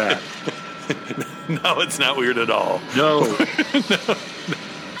now we're back. No, it's not weird at all. No.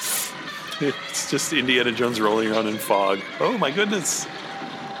 It's just Indiana Jones rolling around in fog. Oh my goodness.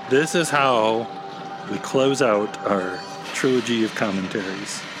 This is how we close out our trilogy of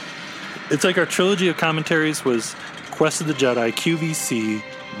commentaries. It's like our trilogy of commentaries was Quest of the Jedi, QVC,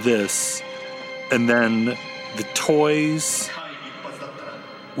 this, and then the toys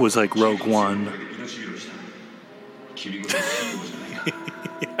was like Rogue One.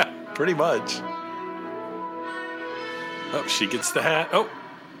 Yeah, pretty much. Oh, she gets the hat. Oh.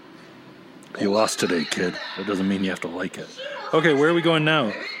 You lost today, kid. That doesn't mean you have to like it. Okay, where are we going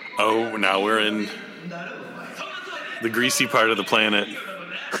now? Oh, now we're in the greasy part of the planet.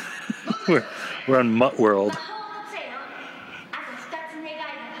 We're on Mutt World.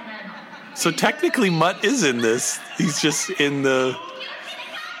 So technically Mutt is in this. He's just in the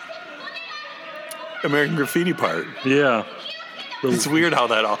American Graffiti part. Yeah. It's weird how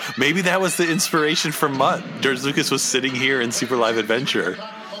that all... Maybe that was the inspiration for Mutt. George Lucas was sitting here in Super Live Adventure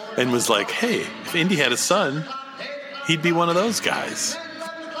and was like, hey, if Indy had a son, he'd be one of those guys.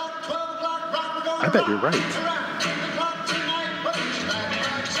 I bet you're right.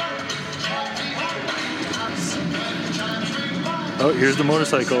 Oh, here's the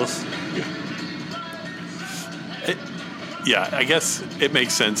motorcycles. Yeah, I guess it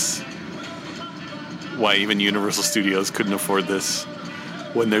makes sense why even Universal Studios couldn't afford this.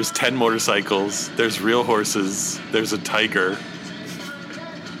 When there's 10 motorcycles, there's real horses, there's a tiger.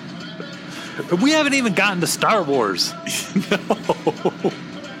 We haven't even gotten to Star Wars. No.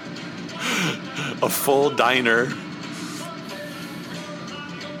 A full diner.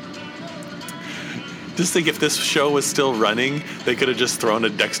 Just think if this show was still running, they could have just thrown a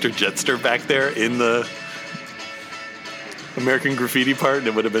Dexter Jetster back there in the American Graffiti part and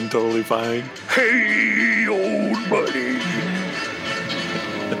it would have been totally fine. Hey, old buddy.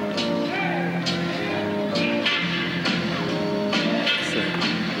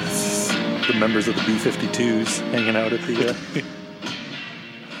 The members of the B-52s hanging out at the...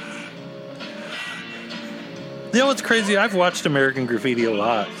 You know what's crazy? I've watched American Graffiti a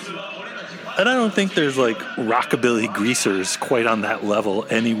lot. And I don't think there's like rockabilly greasers quite on that level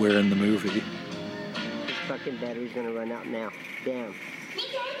anywhere in the movie. This fucking battery's gonna run out now. Damn.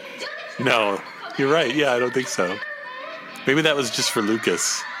 No, you're right. Yeah, I don't think so. Maybe that was just for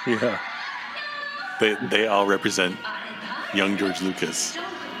Lucas. Yeah. They all represent young George Lucas.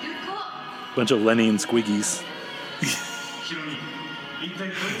 Bunch of Lenny and Squiggies.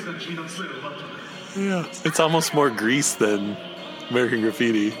 Yeah, it's almost more Grease than American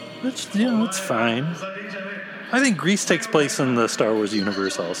Graffiti. It's fine. I think Grease takes place in the Star Wars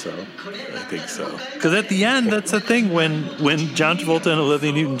universe also. I think so. Because at the end, that's the thing. When John Travolta and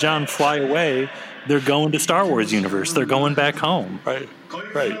Olivia Newton-John fly away, they're going to Star Wars universe. They're going back home. Right.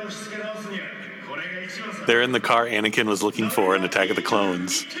 They're in the car Anakin was looking for in Attack of the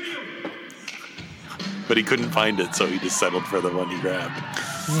Clones. But he couldn't find it, so he just settled for the one he grabbed.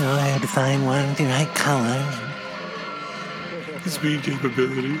 I had to find one the right color. Speed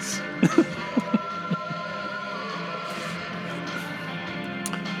capabilities.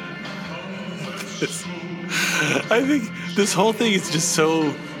 I think this whole thing is just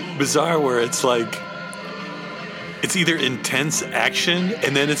so bizarre where it's like it's either intense action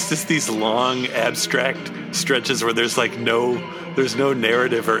and then it's just these long abstract stretches where there's no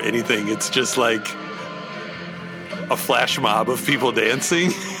narrative or anything. It's just like a flash mob of people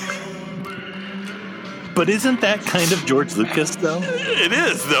dancing. But isn't that kind of George Lucas, though? It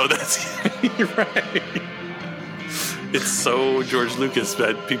is, though. You're right. It's so George Lucas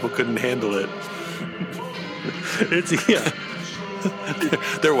that people couldn't handle it.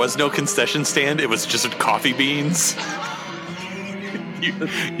 There was no concession stand. It was just coffee beans.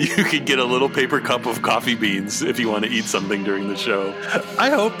 You could get a little paper cup of coffee beans if you want to eat something during the show. I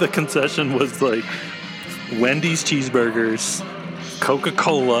hope the concession was like Wendy's cheeseburgers,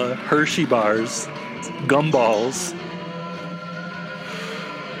 Coca-Cola, Hershey bars, gumballs.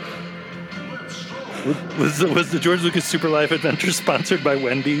 Was the George Lucas Super Live Adventure sponsored by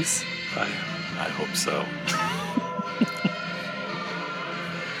Wendy's? I hope so.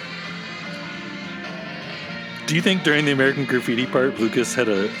 Do you think during the American Graffiti part, Lucas had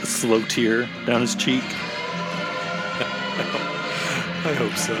a slow tear down his cheek? I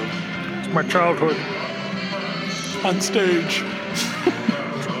hope so. It's my childhood. On stage.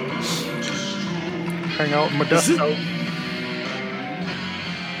 Hang out in Modesto.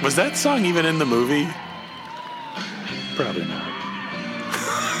 Was that song even in the movie? Probably not.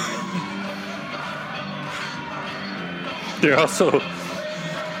 They're also...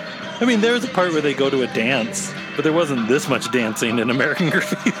 I mean, there was a part where they go to a dance, but there wasn't this much dancing in American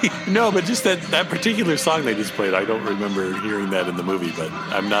Graffiti. No, but just that particular song they just played, I don't remember hearing that in the movie, but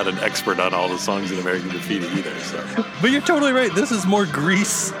I'm not an expert on all the songs in American Graffiti either, so... But you're totally right. This is more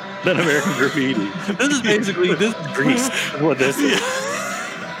Grease than American Graffiti. This is basically this is Grease. What this is.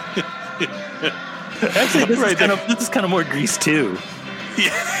 Actually, this is kind of more Grease too.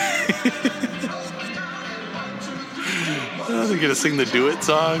 Yeah. Oh, they're gonna sing the "Do It"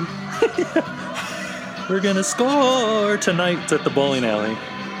 song. We're gonna score tonight. It's at the bowling alley.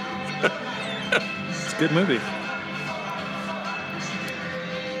 It's a good movie.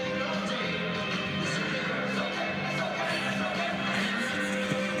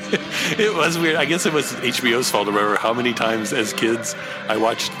 It was weird. I guess it was HBO's fault. I remember how many times as kids I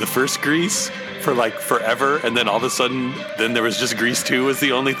watched the first Grease for like forever, and then all of a sudden, then there was just Grease 2 was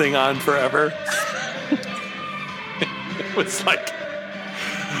the only thing on forever. It was like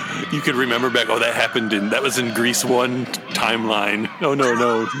you could remember back. Oh, that was in Grease 1 timeline.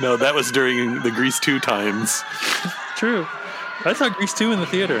 No, that was during the Grease 2 times. True. I saw Grease 2 in the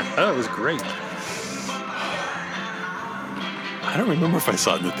theater. Oh, it was great. I don't remember if I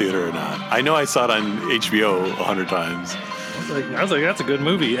saw it in the theater or not. I know I saw it on HBO 100 times. I was like, that's a good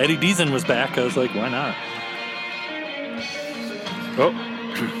movie. Eddie Deason was back. I was like, why not? Oh,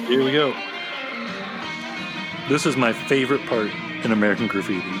 here we go. This is my favorite part in American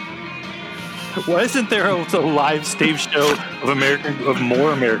Graffiti. Why isn't there a live stage show of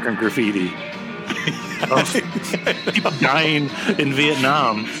more American Graffiti? People dying in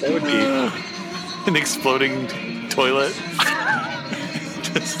Vietnam. That would be an exploding toilet.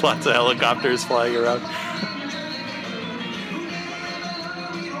 Just lots of helicopters flying around.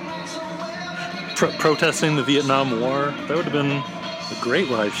 Protesting the Vietnam War. That would have been a great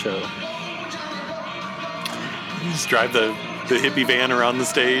live show. You just drive the hippie van around the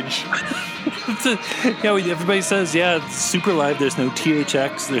stage. Everybody says, it's super live. There's no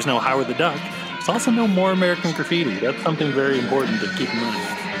THX. There's no Howard the Duck. There's also no more American Graffiti. That's something very important to keep in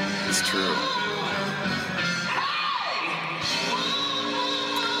mind. It's true.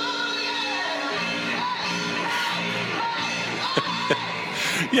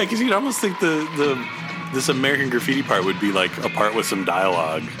 Yeah, because you'd almost think this American Graffiti part would be like a part with some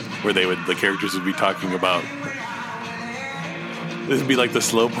dialogue where the characters would be talking about. This would be like the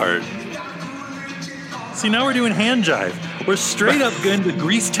slow part. See, now we're doing hand jive. We're straight up going to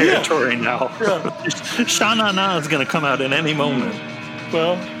Grease territory now. Yeah. Sha-na-na is going to come out at any moment.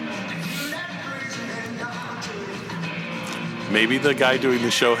 Well, maybe the guy doing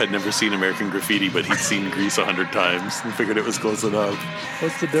the show had never seen American Graffiti, but he'd seen Grease 100 times and figured it was close enough.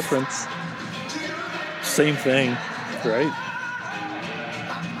 What's the difference? Same thing, right?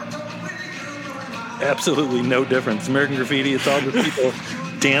 Absolutely no difference. American Graffiti, it's all the people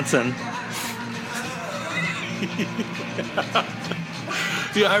dancing.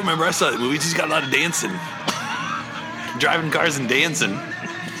 Yeah, I remember I saw that movie. It's just got a lot of dancing. Driving cars and dancing.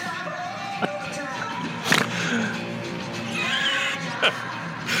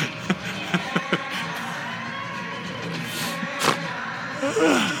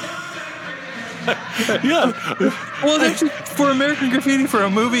 Yeah. Well, for American Graffiti, for a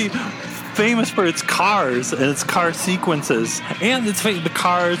movie famous for its cars and its car sequences, and it's the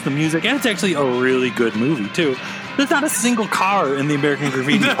cars, the music, and it's actually a really good movie too. There's not a single car in the American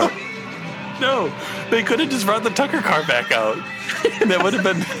Graffiti part. No, they could have just brought the Tucker car back out. That would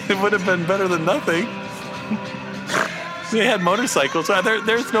have been better than nothing. They had motorcycles.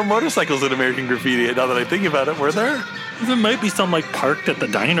 There's no motorcycles in American Graffiti. Now that I think about it, were there? There might be some parked at the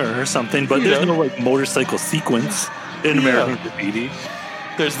diner or something, but there's no motorcycle sequence in American Graffiti.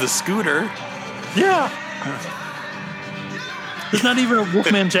 There's the scooter. Yeah. There's not even a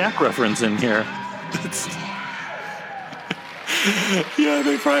Wolfman Jack reference in here. Yeah,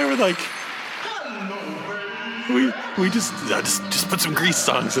 they probably were like, we just put some Grease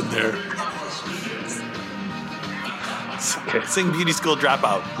songs in there. Okay. Sing Beauty School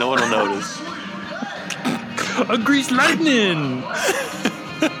Dropout. No one will notice. A Grease Lightning!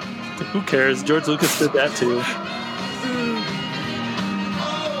 Who cares? George Lucas did that too.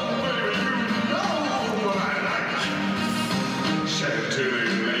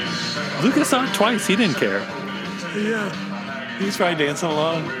 Lucas saw it twice. He didn't care. Yeah. He was probably dancing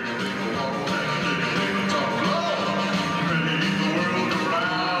along.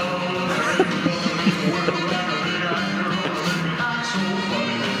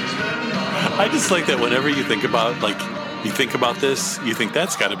 I just like that whenever you think about You think about this, you think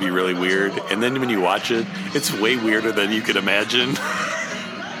that's got to be really weird, and then when you watch it, it's way weirder than you could imagine.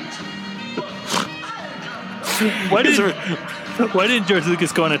 Why didn't George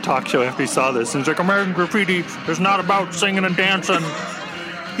Lucas go on a talk show after he saw this? And he's like, American Graffiti is not about singing and dancing.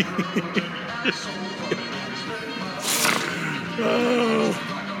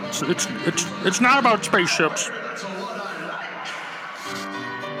 It's not about spaceships.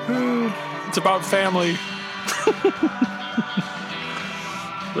 It's about family.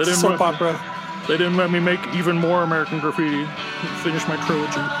 Soap opera. They didn't let me make even more American Graffiti. Finish my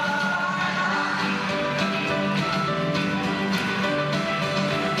trilogy.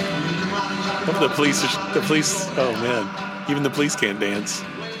 The police, oh man, even the police can't dance.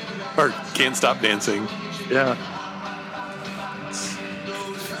 Or can't stop dancing. Yeah.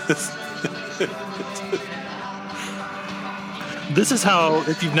 This is how,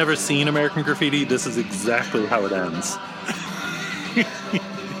 if you've never seen American Graffiti, this is exactly how it ends.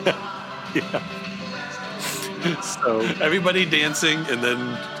 Yeah. So everybody dancing, and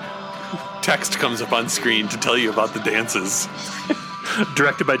then text comes up on screen to tell you about the dances.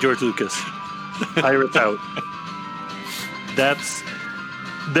 Directed by George Lucas. Pirates out.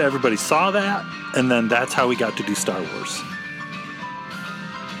 Everybody saw that, and then that's how we got to do Star Wars.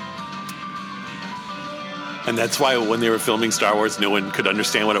 And that's why when they were filming Star Wars, no one could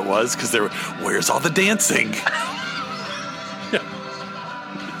understand what it was, because where's all the dancing?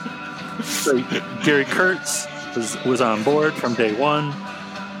 So Gary Kurtz was on board from day one.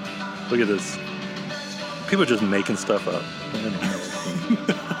 Look at this. People are just making stuff up.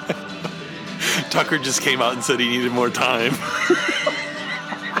 Tucker just came out and said he needed more time.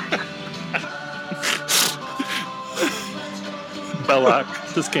 Belloc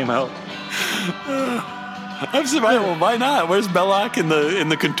just came out. I'm surprised. Well, why not? Where's Belloc and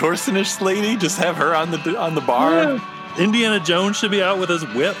the contortionist lady? Just have her on the bar. Yeah. Indiana Jones should be out with his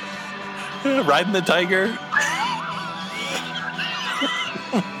whip. Yeah, riding the tiger.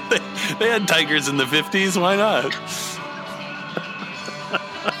 They had tigers in the 50s. Why not?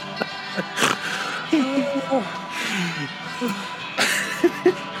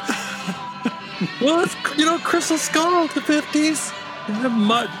 Well, it's, Crystal Skull, the 50s.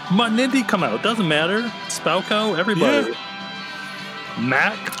 Mutt and Indy come out. Doesn't matter. Spalco, everybody. Yeah.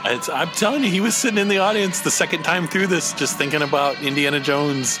 Mac. I'm telling you, he was sitting in the audience the second time through this, just thinking about Indiana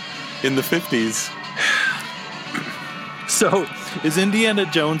Jones in the 50s. So, is Indiana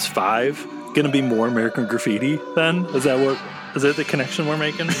Jones 5 going to be more American Graffiti then? Is that the connection we're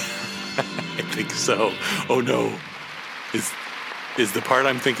making? I think so. Oh no. Is the part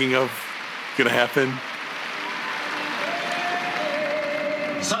I'm thinking of going to happen?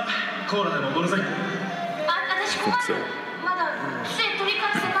 I think so.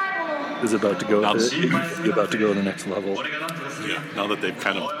 Is about to go to the next level. Yeah, now that they've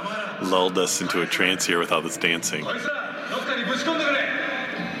kind of lulled us into a trance here with all this dancing. Yeah.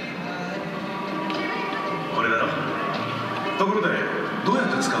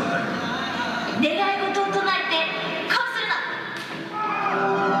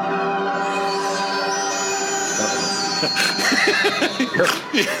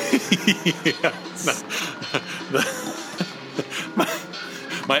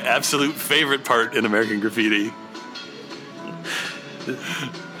 My absolute favorite part in American Graffiti.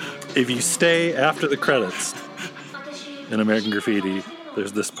 If you stay after the credits in American Graffiti,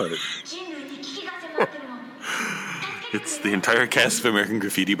 there's this part. It's the entire cast of American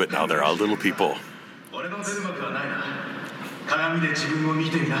Graffiti, but now they're all little people.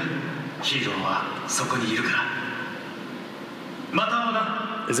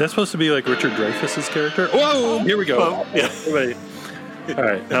 Is that supposed to be like Richard Dreyfuss's character? Whoa! Here we go. Oh, yeah. Everybody. All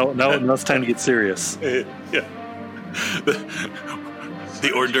right, now it's time to get serious. Yeah.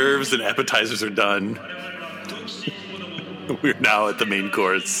 The hors d'oeuvres and appetizers are done. We're now at the main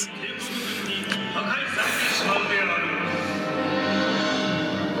course.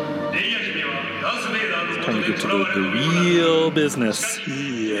 It's time to get to the real business.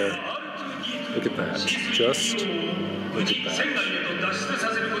 Yeah. Look at that. Just look at that.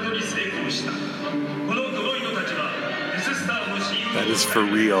 That is for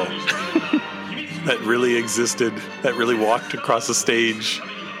real. That really existed. That really walked across a stage.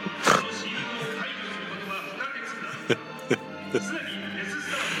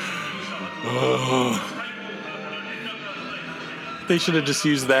 Oh. They should have just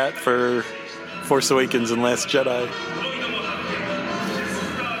used that for Force Awakens and Last Jedi.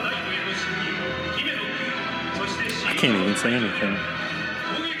 I can't even say anything.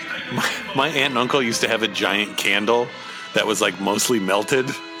 My aunt and uncle used to have a giant candle that was like mostly melted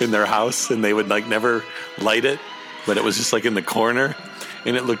in their house, and they would like never light it but it was just like in the corner,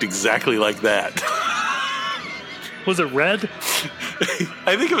 and it looked exactly like that. Was it red?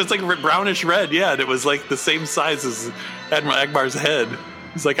 I think it was like brownish red, yeah, and it was like the same size as Admiral Akbar's head.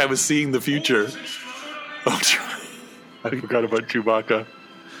 It's like I was seeing the future. Oh, I forgot about Chewbacca.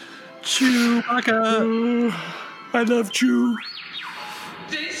 Chewbacca. I love Chew.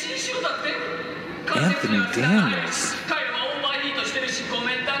 Anthony Daniels.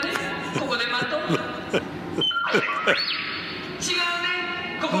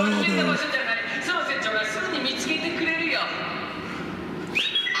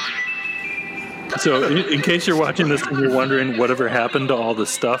 So, in case you're watching this and you're wondering whatever happened to all the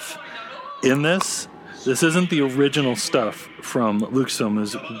stuff in this isn't the original stuff from Lucasfilm.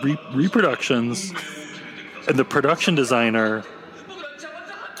 It's reproductions, and the production designer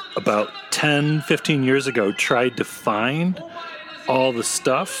about 10, 15 years ago tried to find all the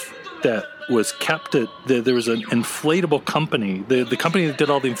stuff that was kept at... There was an inflatable company. The company that did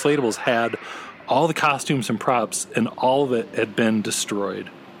all the inflatables had all the costumes and props, and all of it had been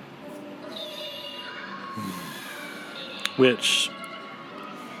destroyed. Which,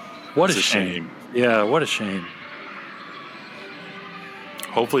 what a shame. Yeah, what a shame.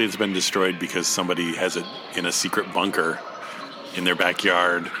 Hopefully it's been destroyed because somebody has it in a secret bunker in their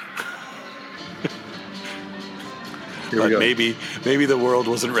backyard. Here we go. Maybe the world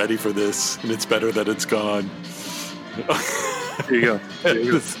wasn't ready for this, and it's better that it's gone. Here you go. Here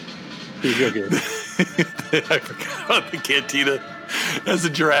you go, Gabe. I forgot about the cantina has a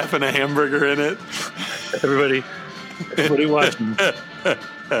giraffe and a hamburger in it. Everybody watching.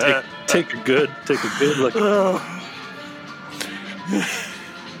 Take a good look.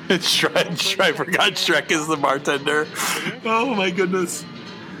 I forgot Shrek is the bartender. Oh my goodness.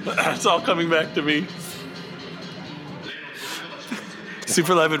 It's all coming back to me.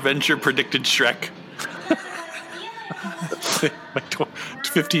 Super Live Adventure predicted Shrek.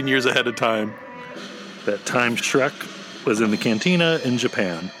 15 years ahead of time. That time Shrek was in the cantina in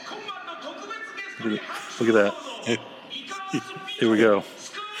Japan. Look at that. Here we go.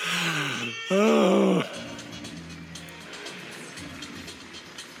 Oh.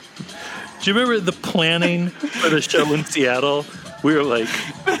 Do you remember the planning for the show in Seattle? We were like,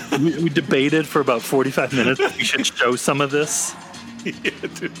 we debated for about 45 minutes if we should show some of this. Yeah,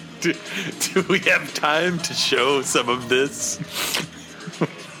 do we have time to show some of this?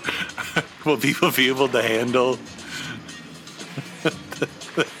 Will people be able to handle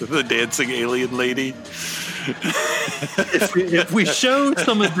the dancing alien lady? If we show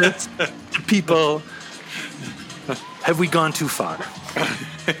some of this to people, have we gone too far?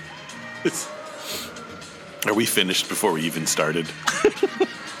 Are we finished before we even started?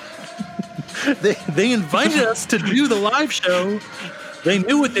 They invited us to do the live show. They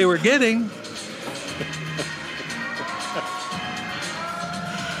knew what they were getting.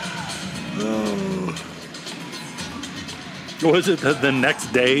 Was it the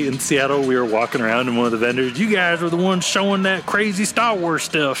next day in Seattle? We were walking around and one of the vendors, you guys were the ones showing that crazy Star Wars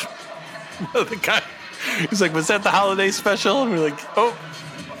stuff. The guy, he's like, was that the holiday special? And we're like, oh.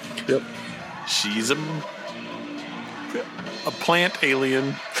 Yep. She's a plant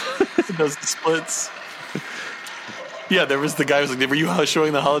alien who does the splits. Yeah, there was the guy who was like, were you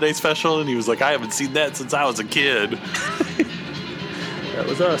showing the holiday special? And he was like, I haven't seen that since I was a kid. That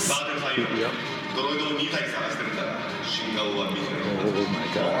was us. Yep. Oh my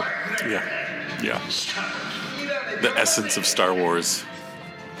god. Yeah. The essence of Star Wars.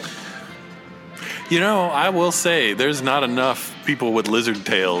 You know, I will say, there's not enough people with lizard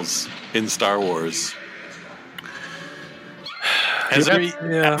tails in Star Wars. Has there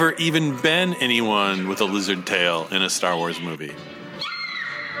ever even been anyone with a lizard tail in a Star Wars movie?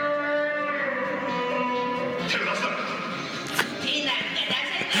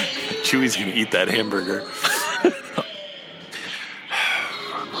 Chewie's gonna eat that hamburger.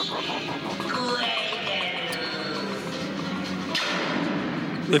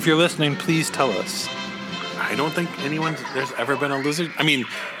 If you're listening, please tell us. I don't think there's ever been a lizard. I mean,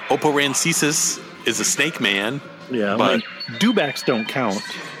 Oppo Rancisis is a snake man. Yeah, but dewbacks don't count.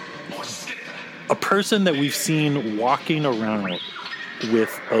 A person that we've seen walking around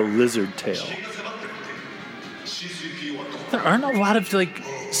with a lizard tail. There aren't a lot of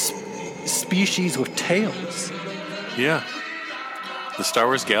species with tails. Yeah. The Star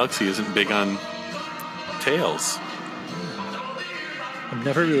Wars galaxy isn't big on tails. I've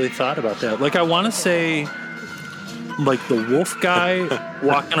never really thought about that. Like, I want to say, like, the wolf guy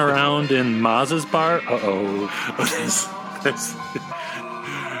walking around in Maz's bar. Uh-oh. That's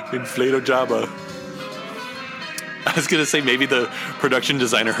Inflato Jabba. I was going to say maybe the production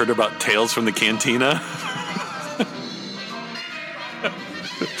designer heard about Tales from the Cantina.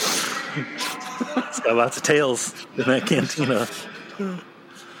 It's got lots of tails in that cantina.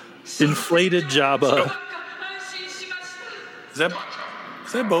 Inflated Jabba. Is that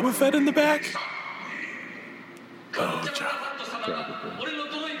Boba Fett in the back? Oh, Jabba.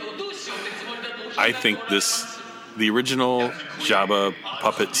 I think the original Jabba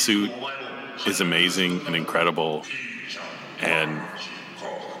puppet suit is amazing and incredible, and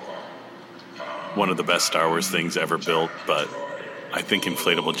one of the best Star Wars things ever built, but I think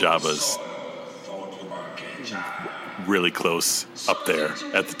inflatable Jabba's really close up there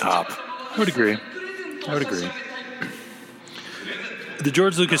at the top. I would agree. The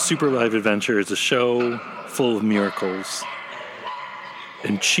George Lucas Super Live Adventure is a show full of miracles,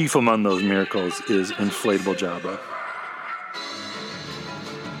 and chief among those miracles is inflatable Jabba.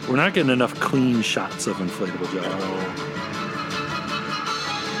 We're not getting enough clean shots of inflatable Jabba.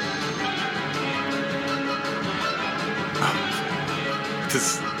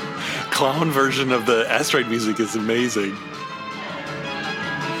 This clown version of the asteroid music is amazing.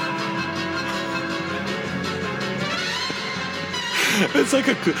 It's like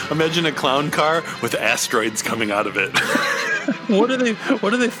imagine a clown car with asteroids coming out of it. What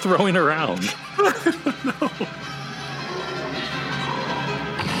are they throwing around? I don't know.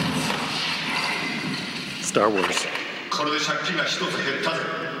 Star Wars.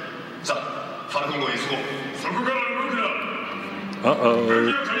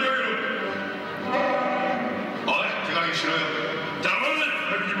 Uh-oh.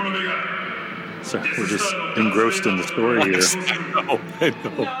 Sorry, we're just engrossed in the story here. I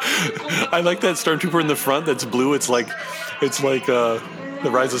know. I like that stormtrooper in the front that's blue. It's like the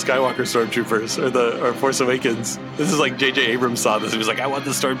Rise of Skywalker stormtroopers or Force Awakens. This is like J.J. Abrams saw this. He was like, I want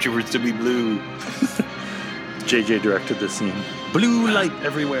the stormtroopers to be blue. J.J. directed this scene. Blue light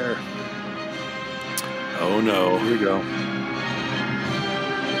everywhere. Oh no. Here we go.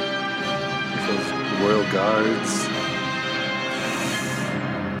 Those royal guards.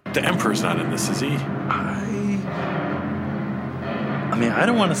 The Emperor's not in this, is he? I mean, I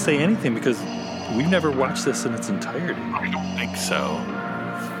don't want to say anything because we've never watched this in its entirety. I don't think so.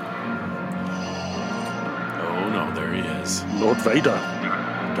 Oh no, there he is. Lord Vader.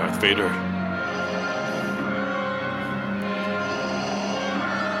 Darth Vader.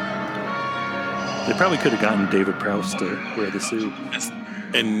 They probably could have gotten David Prowse to wear the suit.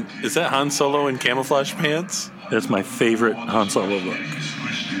 And is that Han Solo in camouflage pants? That's my favorite Han Solo look.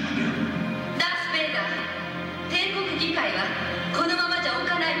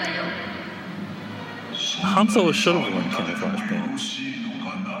 Han Solo should have worn camouflage pants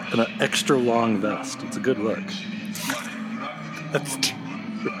and an extra long vest. It's a good look. That's true.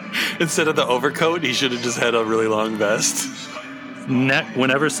 Instead of the overcoat, he should have just had a really long vest.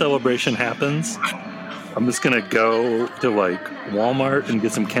 Whenever celebration happens, I'm just gonna go to like Walmart and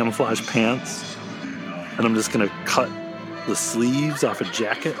get some camouflage pants, and I'm just gonna cut the sleeves off a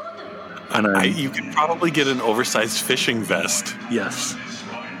jacket. And you could probably get an oversized fishing vest. Yes,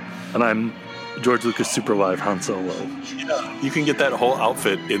 and I'm George Lucas Super Live Han Solo. Yeah, you can get that whole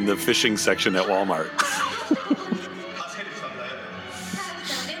outfit in the fishing section at Walmart.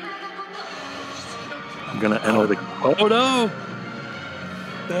 I'm gonna enter the. Oh no!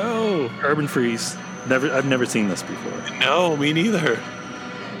 Carbon freeze. I've never seen this before. No, me neither.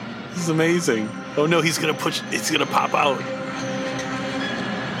 This is amazing. Oh no, he's gonna pop out.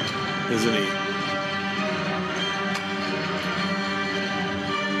 Isn't he?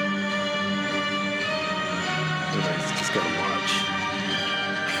 Everybody's just gotta watch.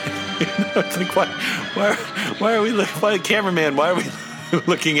 It's like why are we why cameraman, why are we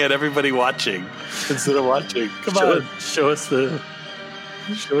looking at everybody watching instead of watching? Come on. Show us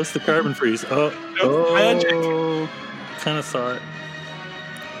the carbon freeze. Magic. Kind of saw it.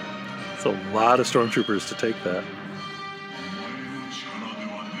 It's a lot of stormtroopers to take that.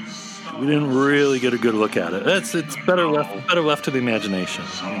 We didn't really get a good look at it. It's better left to the imagination.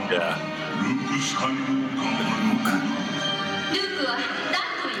 Yeah.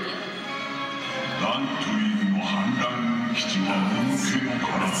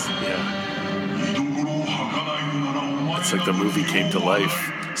 It's like the movie came to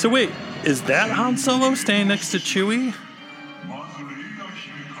life. So wait, is that Han Solo standing next to Chewie?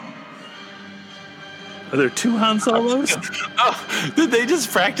 Are there two Han Solos? Oh, did they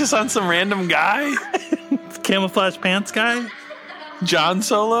just practice on some random guy? Camouflage pants guy? John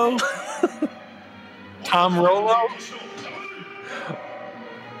Solo? Tom Rollo?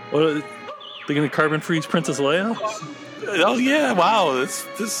 What are they going to carbon freeze Princess Leia? Oh yeah! Wow, this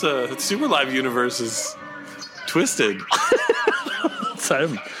Super Live universe is twisted.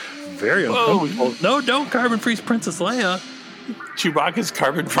 I'm very uncomfortable. No, don't carbon freeze Princess Leia. Chewbacca's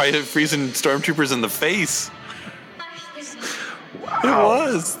carbon freezing stormtroopers in the face. Wow. It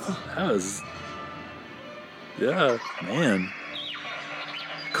was. That was. Yeah, man.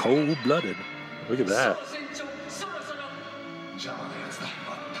 Cold-blooded. Look at that.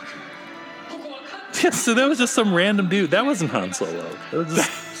 Yeah, so that was just some random dude. That wasn't Han Solo. That was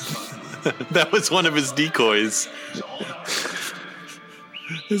just... That was one of his decoys.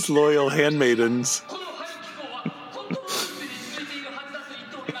 His loyal handmaidens.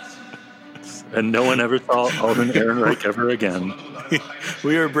 And no one ever saw Alden Ehrenreich ever again.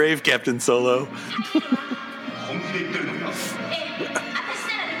 We are brave, Captain Solo.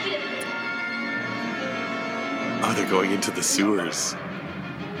 Oh, they're going into the sewers.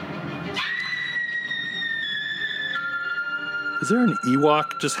 Is there an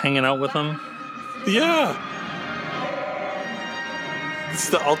Ewok just hanging out with them? Yeah. It's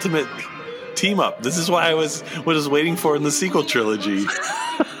the ultimate team up. This is why I was waiting for in the sequel trilogy.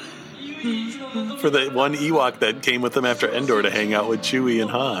 For the one Ewok that came with them after Endor to hang out with Chewie and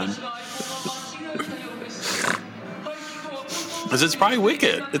Han. Because it's probably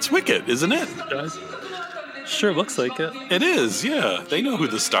Wicket. It's Wicket, isn't it? Sure, looks like it. It is, yeah. They know who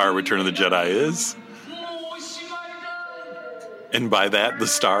the star of Return of the Jedi is. And by that, the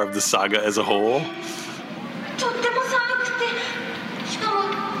star of the saga as a whole.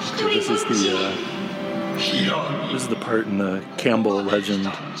 This is the part in the Campbell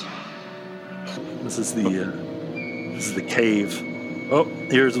legend. This is the cave. Oh,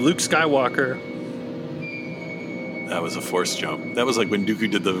 here's Luke Skywalker. That was a Force jump. That was like when Dooku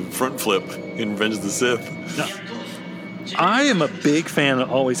did the front flip in Revenge of the Sith. No. I am a big fan,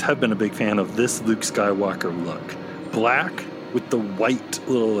 always have been a big fan of this Luke Skywalker look. Black with the white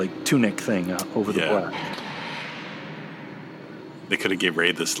little like tunic thing over the black. They could have gave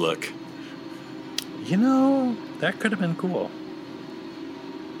Rey this look. You know, that could have been cool.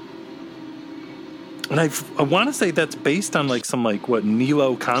 And I want to say that's based on like some like what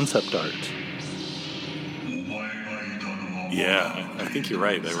Nilo concept art. Yeah, I think you're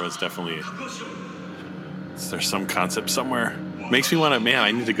right. There was definitely there's some concept somewhere. Makes me want to. Man,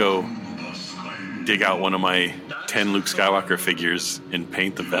 I need to go dig out one of my 10 Luke Skywalker figures and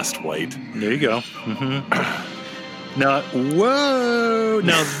paint the vest white. There you go. Mm-hmm. Now, whoa!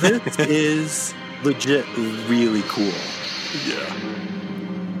 Now this is legit really cool. Yeah.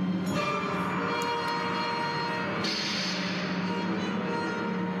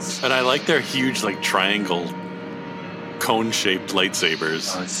 And I like their huge, like triangle, cone-shaped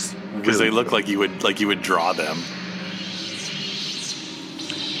lightsabers because they look like you would draw them.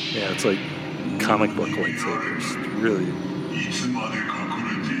 Yeah, it's like comic book lightsabers. Really.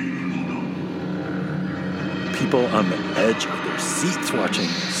 People on the edge of their seats watching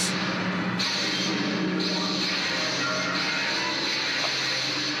this.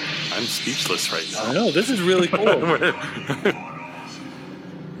 I'm speechless right now. I know, this is really cool.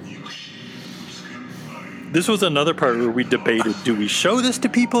 This was another part where we debated, do we show this to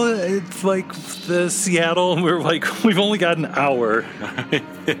people at like the Seattle? And we're like, we've only got an hour.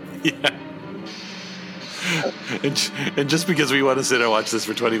 Yeah. And just because we want to sit and watch this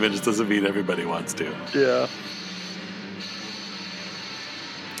for 20 minutes doesn't mean everybody wants to. Yeah.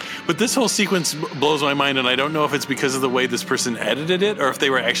 But this whole sequence blows my mind, and I don't know if it's because of the way this person edited it or if they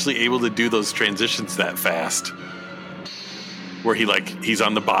were actually able to do those transitions that fast. Where he's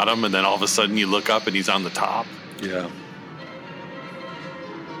on the bottom and then all of a sudden you look up and he's on the top. Yeah.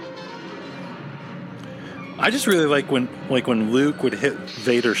 I just really like when Luke would hit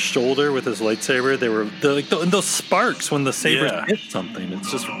Vader's shoulder with his lightsaber. They're like those sparks when the sabers hit something.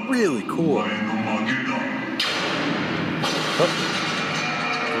 It's just really cool. Oh.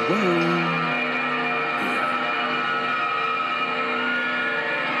 Whoa.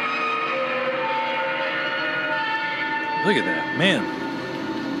 Look at that, man.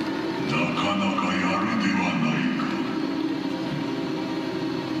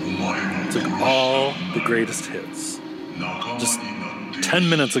 It's like all the greatest hits. Just 10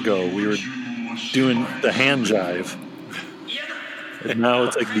 minutes ago, we were doing the hand jive. And now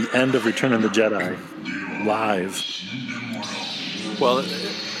it's like the end of Return of the Jedi. Live. Well,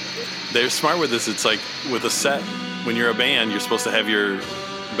 they're smart with this. It's like with a set, when you're a band, you're supposed to have your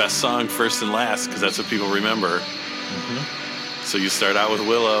best song first and last because that's what people remember. Mm-hmm. So you start out with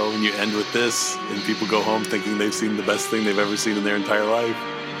Willow and you end with this, and people go home thinking they've seen the best thing they've ever seen in their entire life.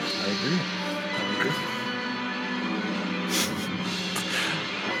 I agree.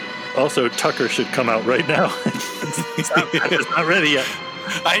 Also, Tucker should come out right now. It's not ready yet.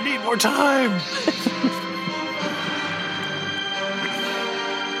 I need more time.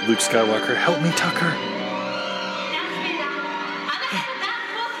 Luke Skywalker, help me, Tucker.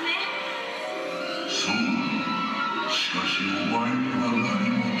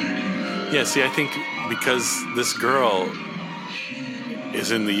 Yeah, see, I think because this girl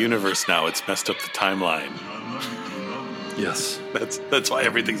is in the universe now, it's messed up the timeline. Yes. That's why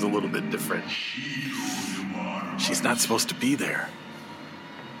everything's a little bit different. She's not supposed to be there.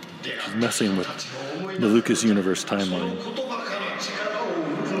 She's messing with the Lucas Universe timeline.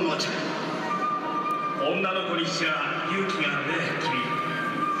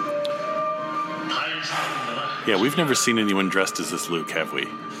 Yeah, we've never seen anyone dressed as this Luke, have we?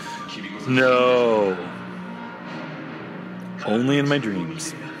 No. Only in my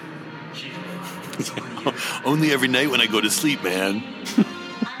dreams. Only every night when I go to sleep, man.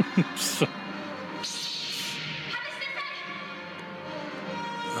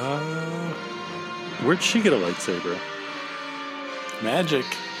 Where'd she get a lightsaber? Magic.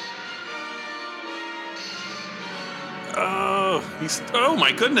 Oh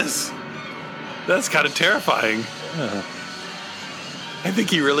my goodness. That's kind of terrifying. Yeah. I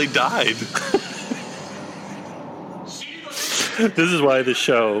think he really died. This is why the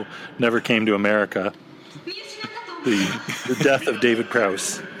show never came to America. The death of David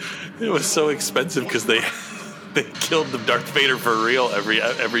Prowse. It was so expensive because they killed the Darth Vader for real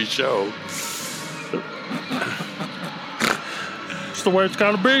every show. It's the way it's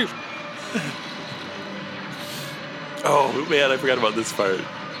gotta be. Oh man, I forgot about this part.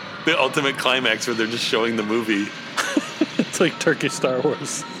 The ultimate climax where they're just showing the movie. It's like Turkish Star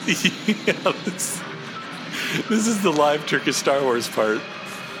Wars. Yeah, this is the live Turkish Star Wars part.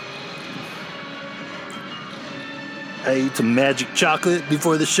 I ate some magic chocolate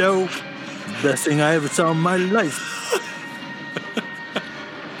before the show. Best thing I ever saw in my life.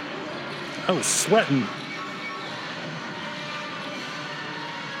 I was sweating.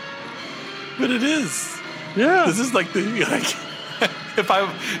 But it is. Yeah. This is like if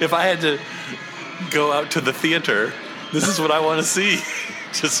I had to go out to the theater, this is what I want to see.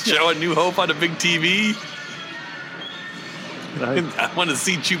 Just show A New Hope on a big TV. I want to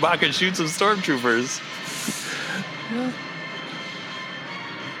see Chewbacca shoot some stormtroopers.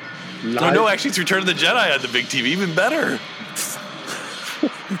 Oh no, actually it's Return of the Jedi on the big TV, even better.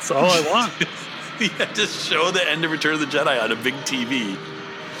 That's all I want. Yeah, just show the end of Return of the Jedi on a big TV.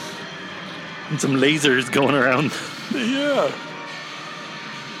 And some lasers going around. Yeah.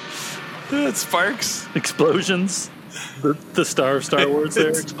 Yeah, sparks. Explosions. The star of Star Wars there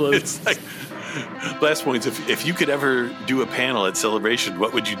explodes. It's like, Blast Points, if you could ever do a panel at Celebration,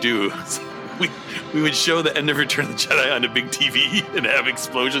 what would you do? We would show the end of Return of the Jedi on a big TV and have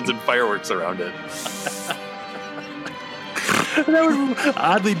explosions and fireworks around it. That would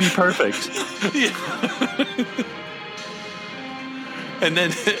oddly be perfect. Yeah. and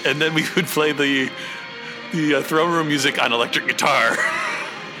then we would play the throne room music on electric guitar.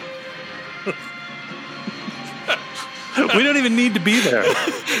 We don't even need to be there.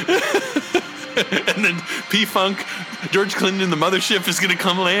 And then P-Funk, George Clinton and the mothership is going to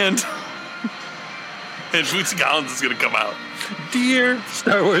come land. And Bootsy Collins is going to come out. Dear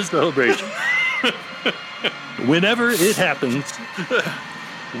Star Wars Celebration, whenever it happens,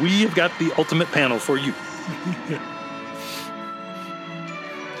 we have got the ultimate panel for you.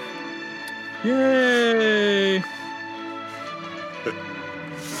 Yay!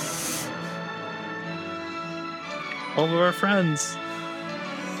 All of our friends.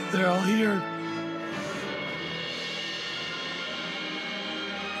 They're all here.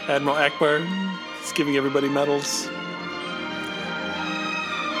 Admiral Akbar is giving everybody medals.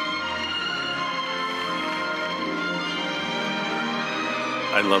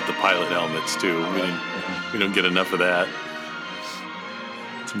 I love the pilot helmets too. We don't get enough of that.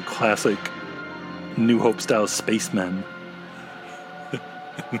 Some classic New Hope style spacemen.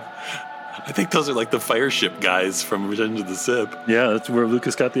 I think those are like the Fireship guys from Revenge of the Sith. Yeah, that's where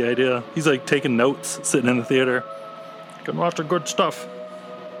Lucas got the idea. He's like taking notes, sitting in the theater. Getting lots of good stuff.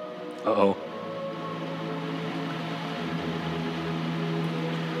 Uh-oh.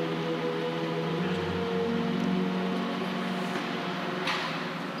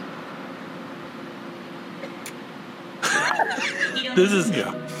 This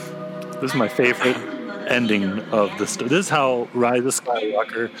is my favorite ending of the story. This is how Rise of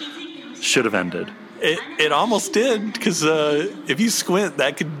Skywalker should have ended. It almost did, because if you squint,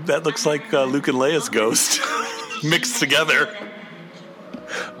 that looks like Luke and Leia's ghost mixed together.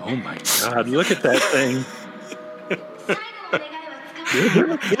 Oh my God! Look at that thing.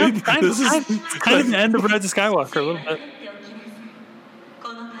 It's kind of the end of Rise of Skywalker a little bit.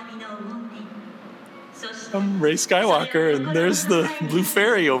 I'm Rey Skywalker, and there's the Blue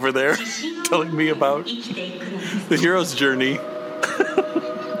Fairy over there telling me about the hero's journey.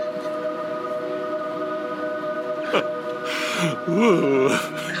 Ooh.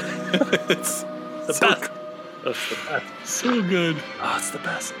 It's the best. That's the best. So good. Oh, it's the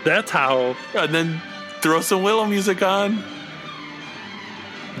best. That's how. And then throw some Willow music on.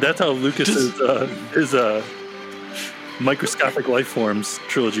 That's how Lucas's his Microscopic Life Forms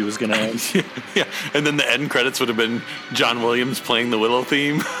trilogy was going to end. Yeah, and then the end credits would have been John Williams playing the Willow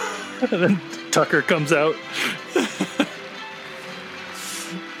theme. And then Tucker comes out.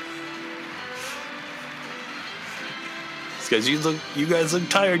 You guys look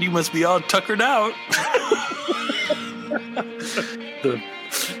tired. You must be all tuckered out. the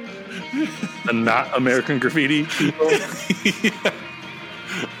not American Graffiti people. Yeah.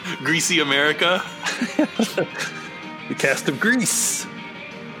 Greasy America. The cast of Grease.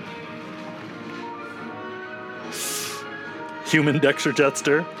 Human Dexter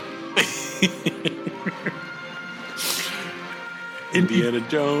Jetster. Indiana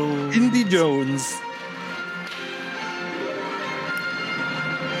Jones. Indy Jones.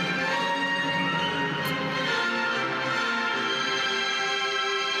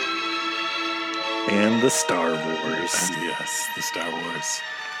 And the Star Wars. Yes, the Star Wars.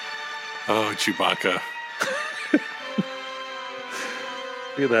 Oh, Chewbacca.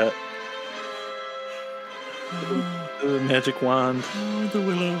 Look at that. The magic wand. Oh, the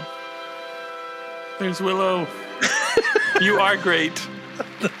Willow. There's Willow. You are great.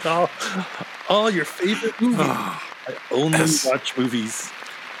 All your favorite movies. I only watch movies.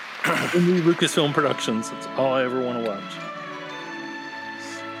 Only Lucasfilm Productions. That's all I ever want to watch.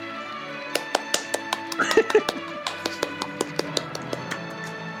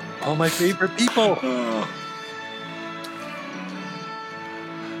 All my favorite people.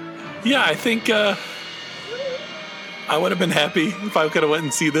 Yeah, I think I would have been happy if I could have went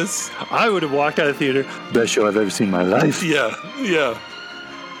and see this. I would have walked out of the theater. Best show I've ever seen in my life. Yeah.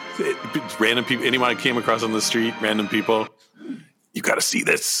 Random people, anyone I came across on the street, random people. You got to see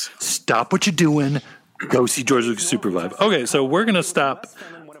this. Stop what you're doing. Go see George Lucas Super Live. Okay, so we're going to stop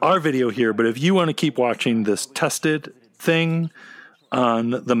our video here, but if you want to keep watching this tested thing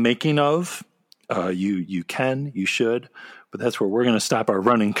on the making of, you can, you should, but that's where we're going to stop our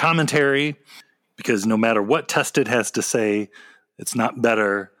running commentary, because no matter what Tested has to say, it's not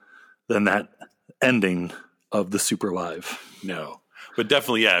better than that ending of the Super Live. No, but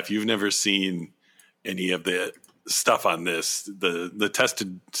definitely, yeah, if you've never seen any of the stuff on this, the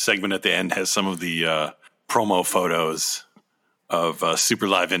Tested segment at the end has some of the promo photos of Super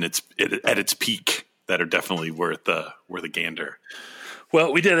Live at its peak that are definitely worth a gander.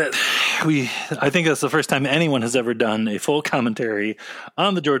 Well, we did it. I think that's the first time anyone has ever done a full commentary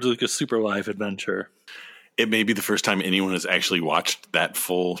on the George Lucas Super Live adventure. It may be the first time anyone has actually watched that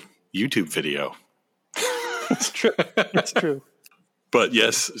full YouTube video. That's true. That's true. But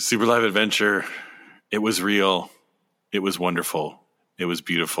yes, Super Live Adventure, it was real. It was wonderful. It was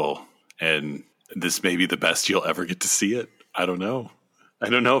beautiful. And this may be the best you'll ever get to see it. I don't know. I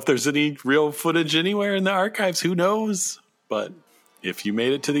don't know if there's any real footage anywhere in the archives. Who knows? But if you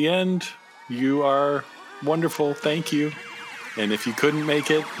made it to the end, you are wonderful. Thank you. And if you couldn't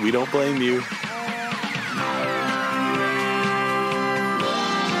make it, we don't blame you.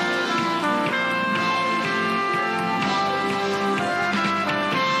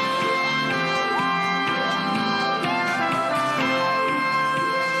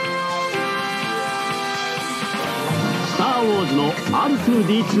スター・ウォーズの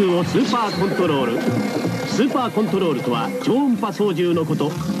R2-D2 をスーパーコントロール。スーパーコントロールとは超音波操縦のこ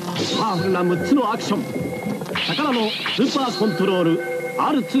と。パワフルな6つのアクション。宝のスーパーコントロール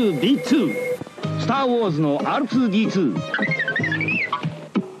R2-D2。スター・ウォーズの R2-D2。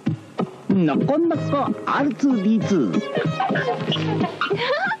のこのこ R2-D2。かわ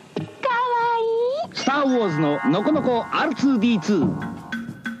いい。スター・ウォーズののこのこ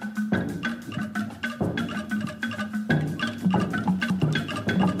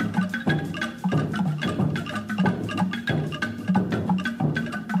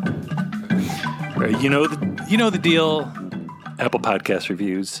know the deal. Apple Podcast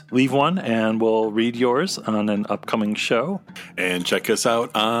reviews. Leave one, and we'll read yours on an upcoming show. And check us out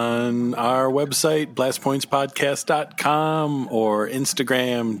on our website, blastpointspodcast.com, or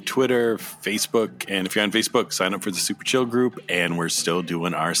Instagram, Twitter, Facebook. And if you're on Facebook, sign up for the Super Chill group. And we're still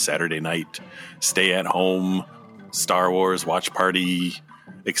doing our Saturday night stay-at-home Star Wars watch party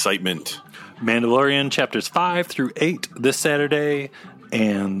excitement. Mandalorian chapters 5 through 8 this Saturday.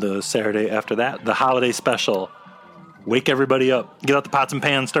 And the Saturday after that, the holiday special. Wake everybody up. Get out the pots and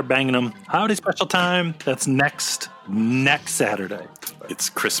pans. Start banging them. Holiday special time. That's next Saturday. It's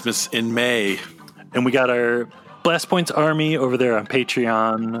Christmas in May. And we got our Blast Points Army over there on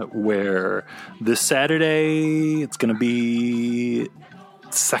Patreon, where this Saturday it's going to be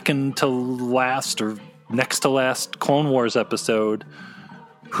second to last or next to last Clone Wars episode.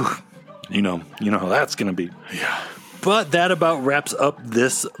 Whew. You know how that's going to be. Yeah. But that about wraps up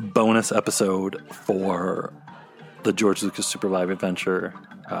this bonus episode for the George Lucas Super Live Adventure.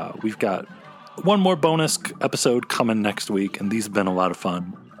 We've got one more bonus episode coming next week, and these have been a lot of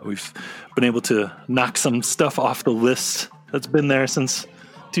fun. We've been able to knock some stuff off the list that's been there since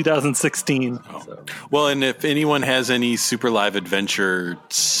 2016. Oh. So. Well, and if anyone has any Super Live Adventure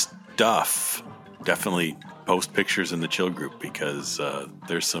stuff, definitely post pictures in the chill group, because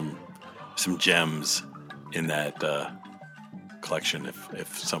there's some gems in that collection.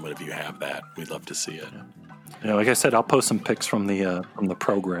 If some of you have that, we'd love to see it. Yeah, like I said, I'll post some pics from the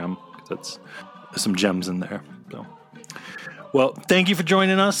program. There's some gems in there. So, well, thank you for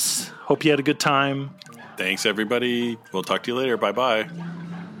joining us. Hope you had a good time. Thanks, everybody. We'll talk to you later. Bye-bye.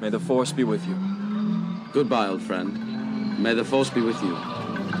 May the Force be with you. Goodbye, old friend. May the Force be with you.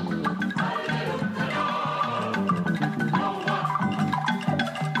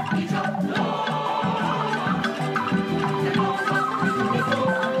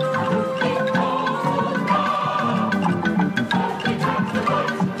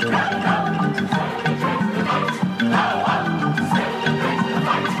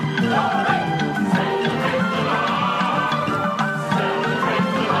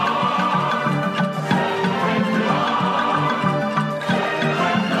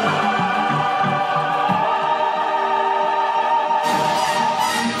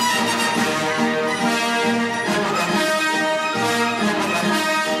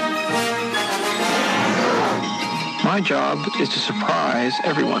 My job is to surprise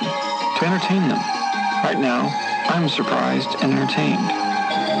everyone, to entertain them. Right now, I'm surprised and entertained.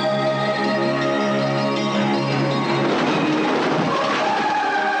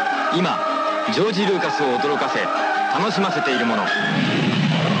 Now, ジョージ・ルーカスを驚かせ、楽しませているもの。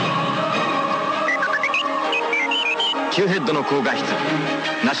キューヘッドの高画質、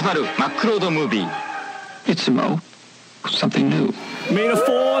ナショナル・マックロード・ムービー。It's Mo. Something new. May the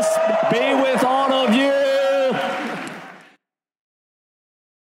Force be with all of you.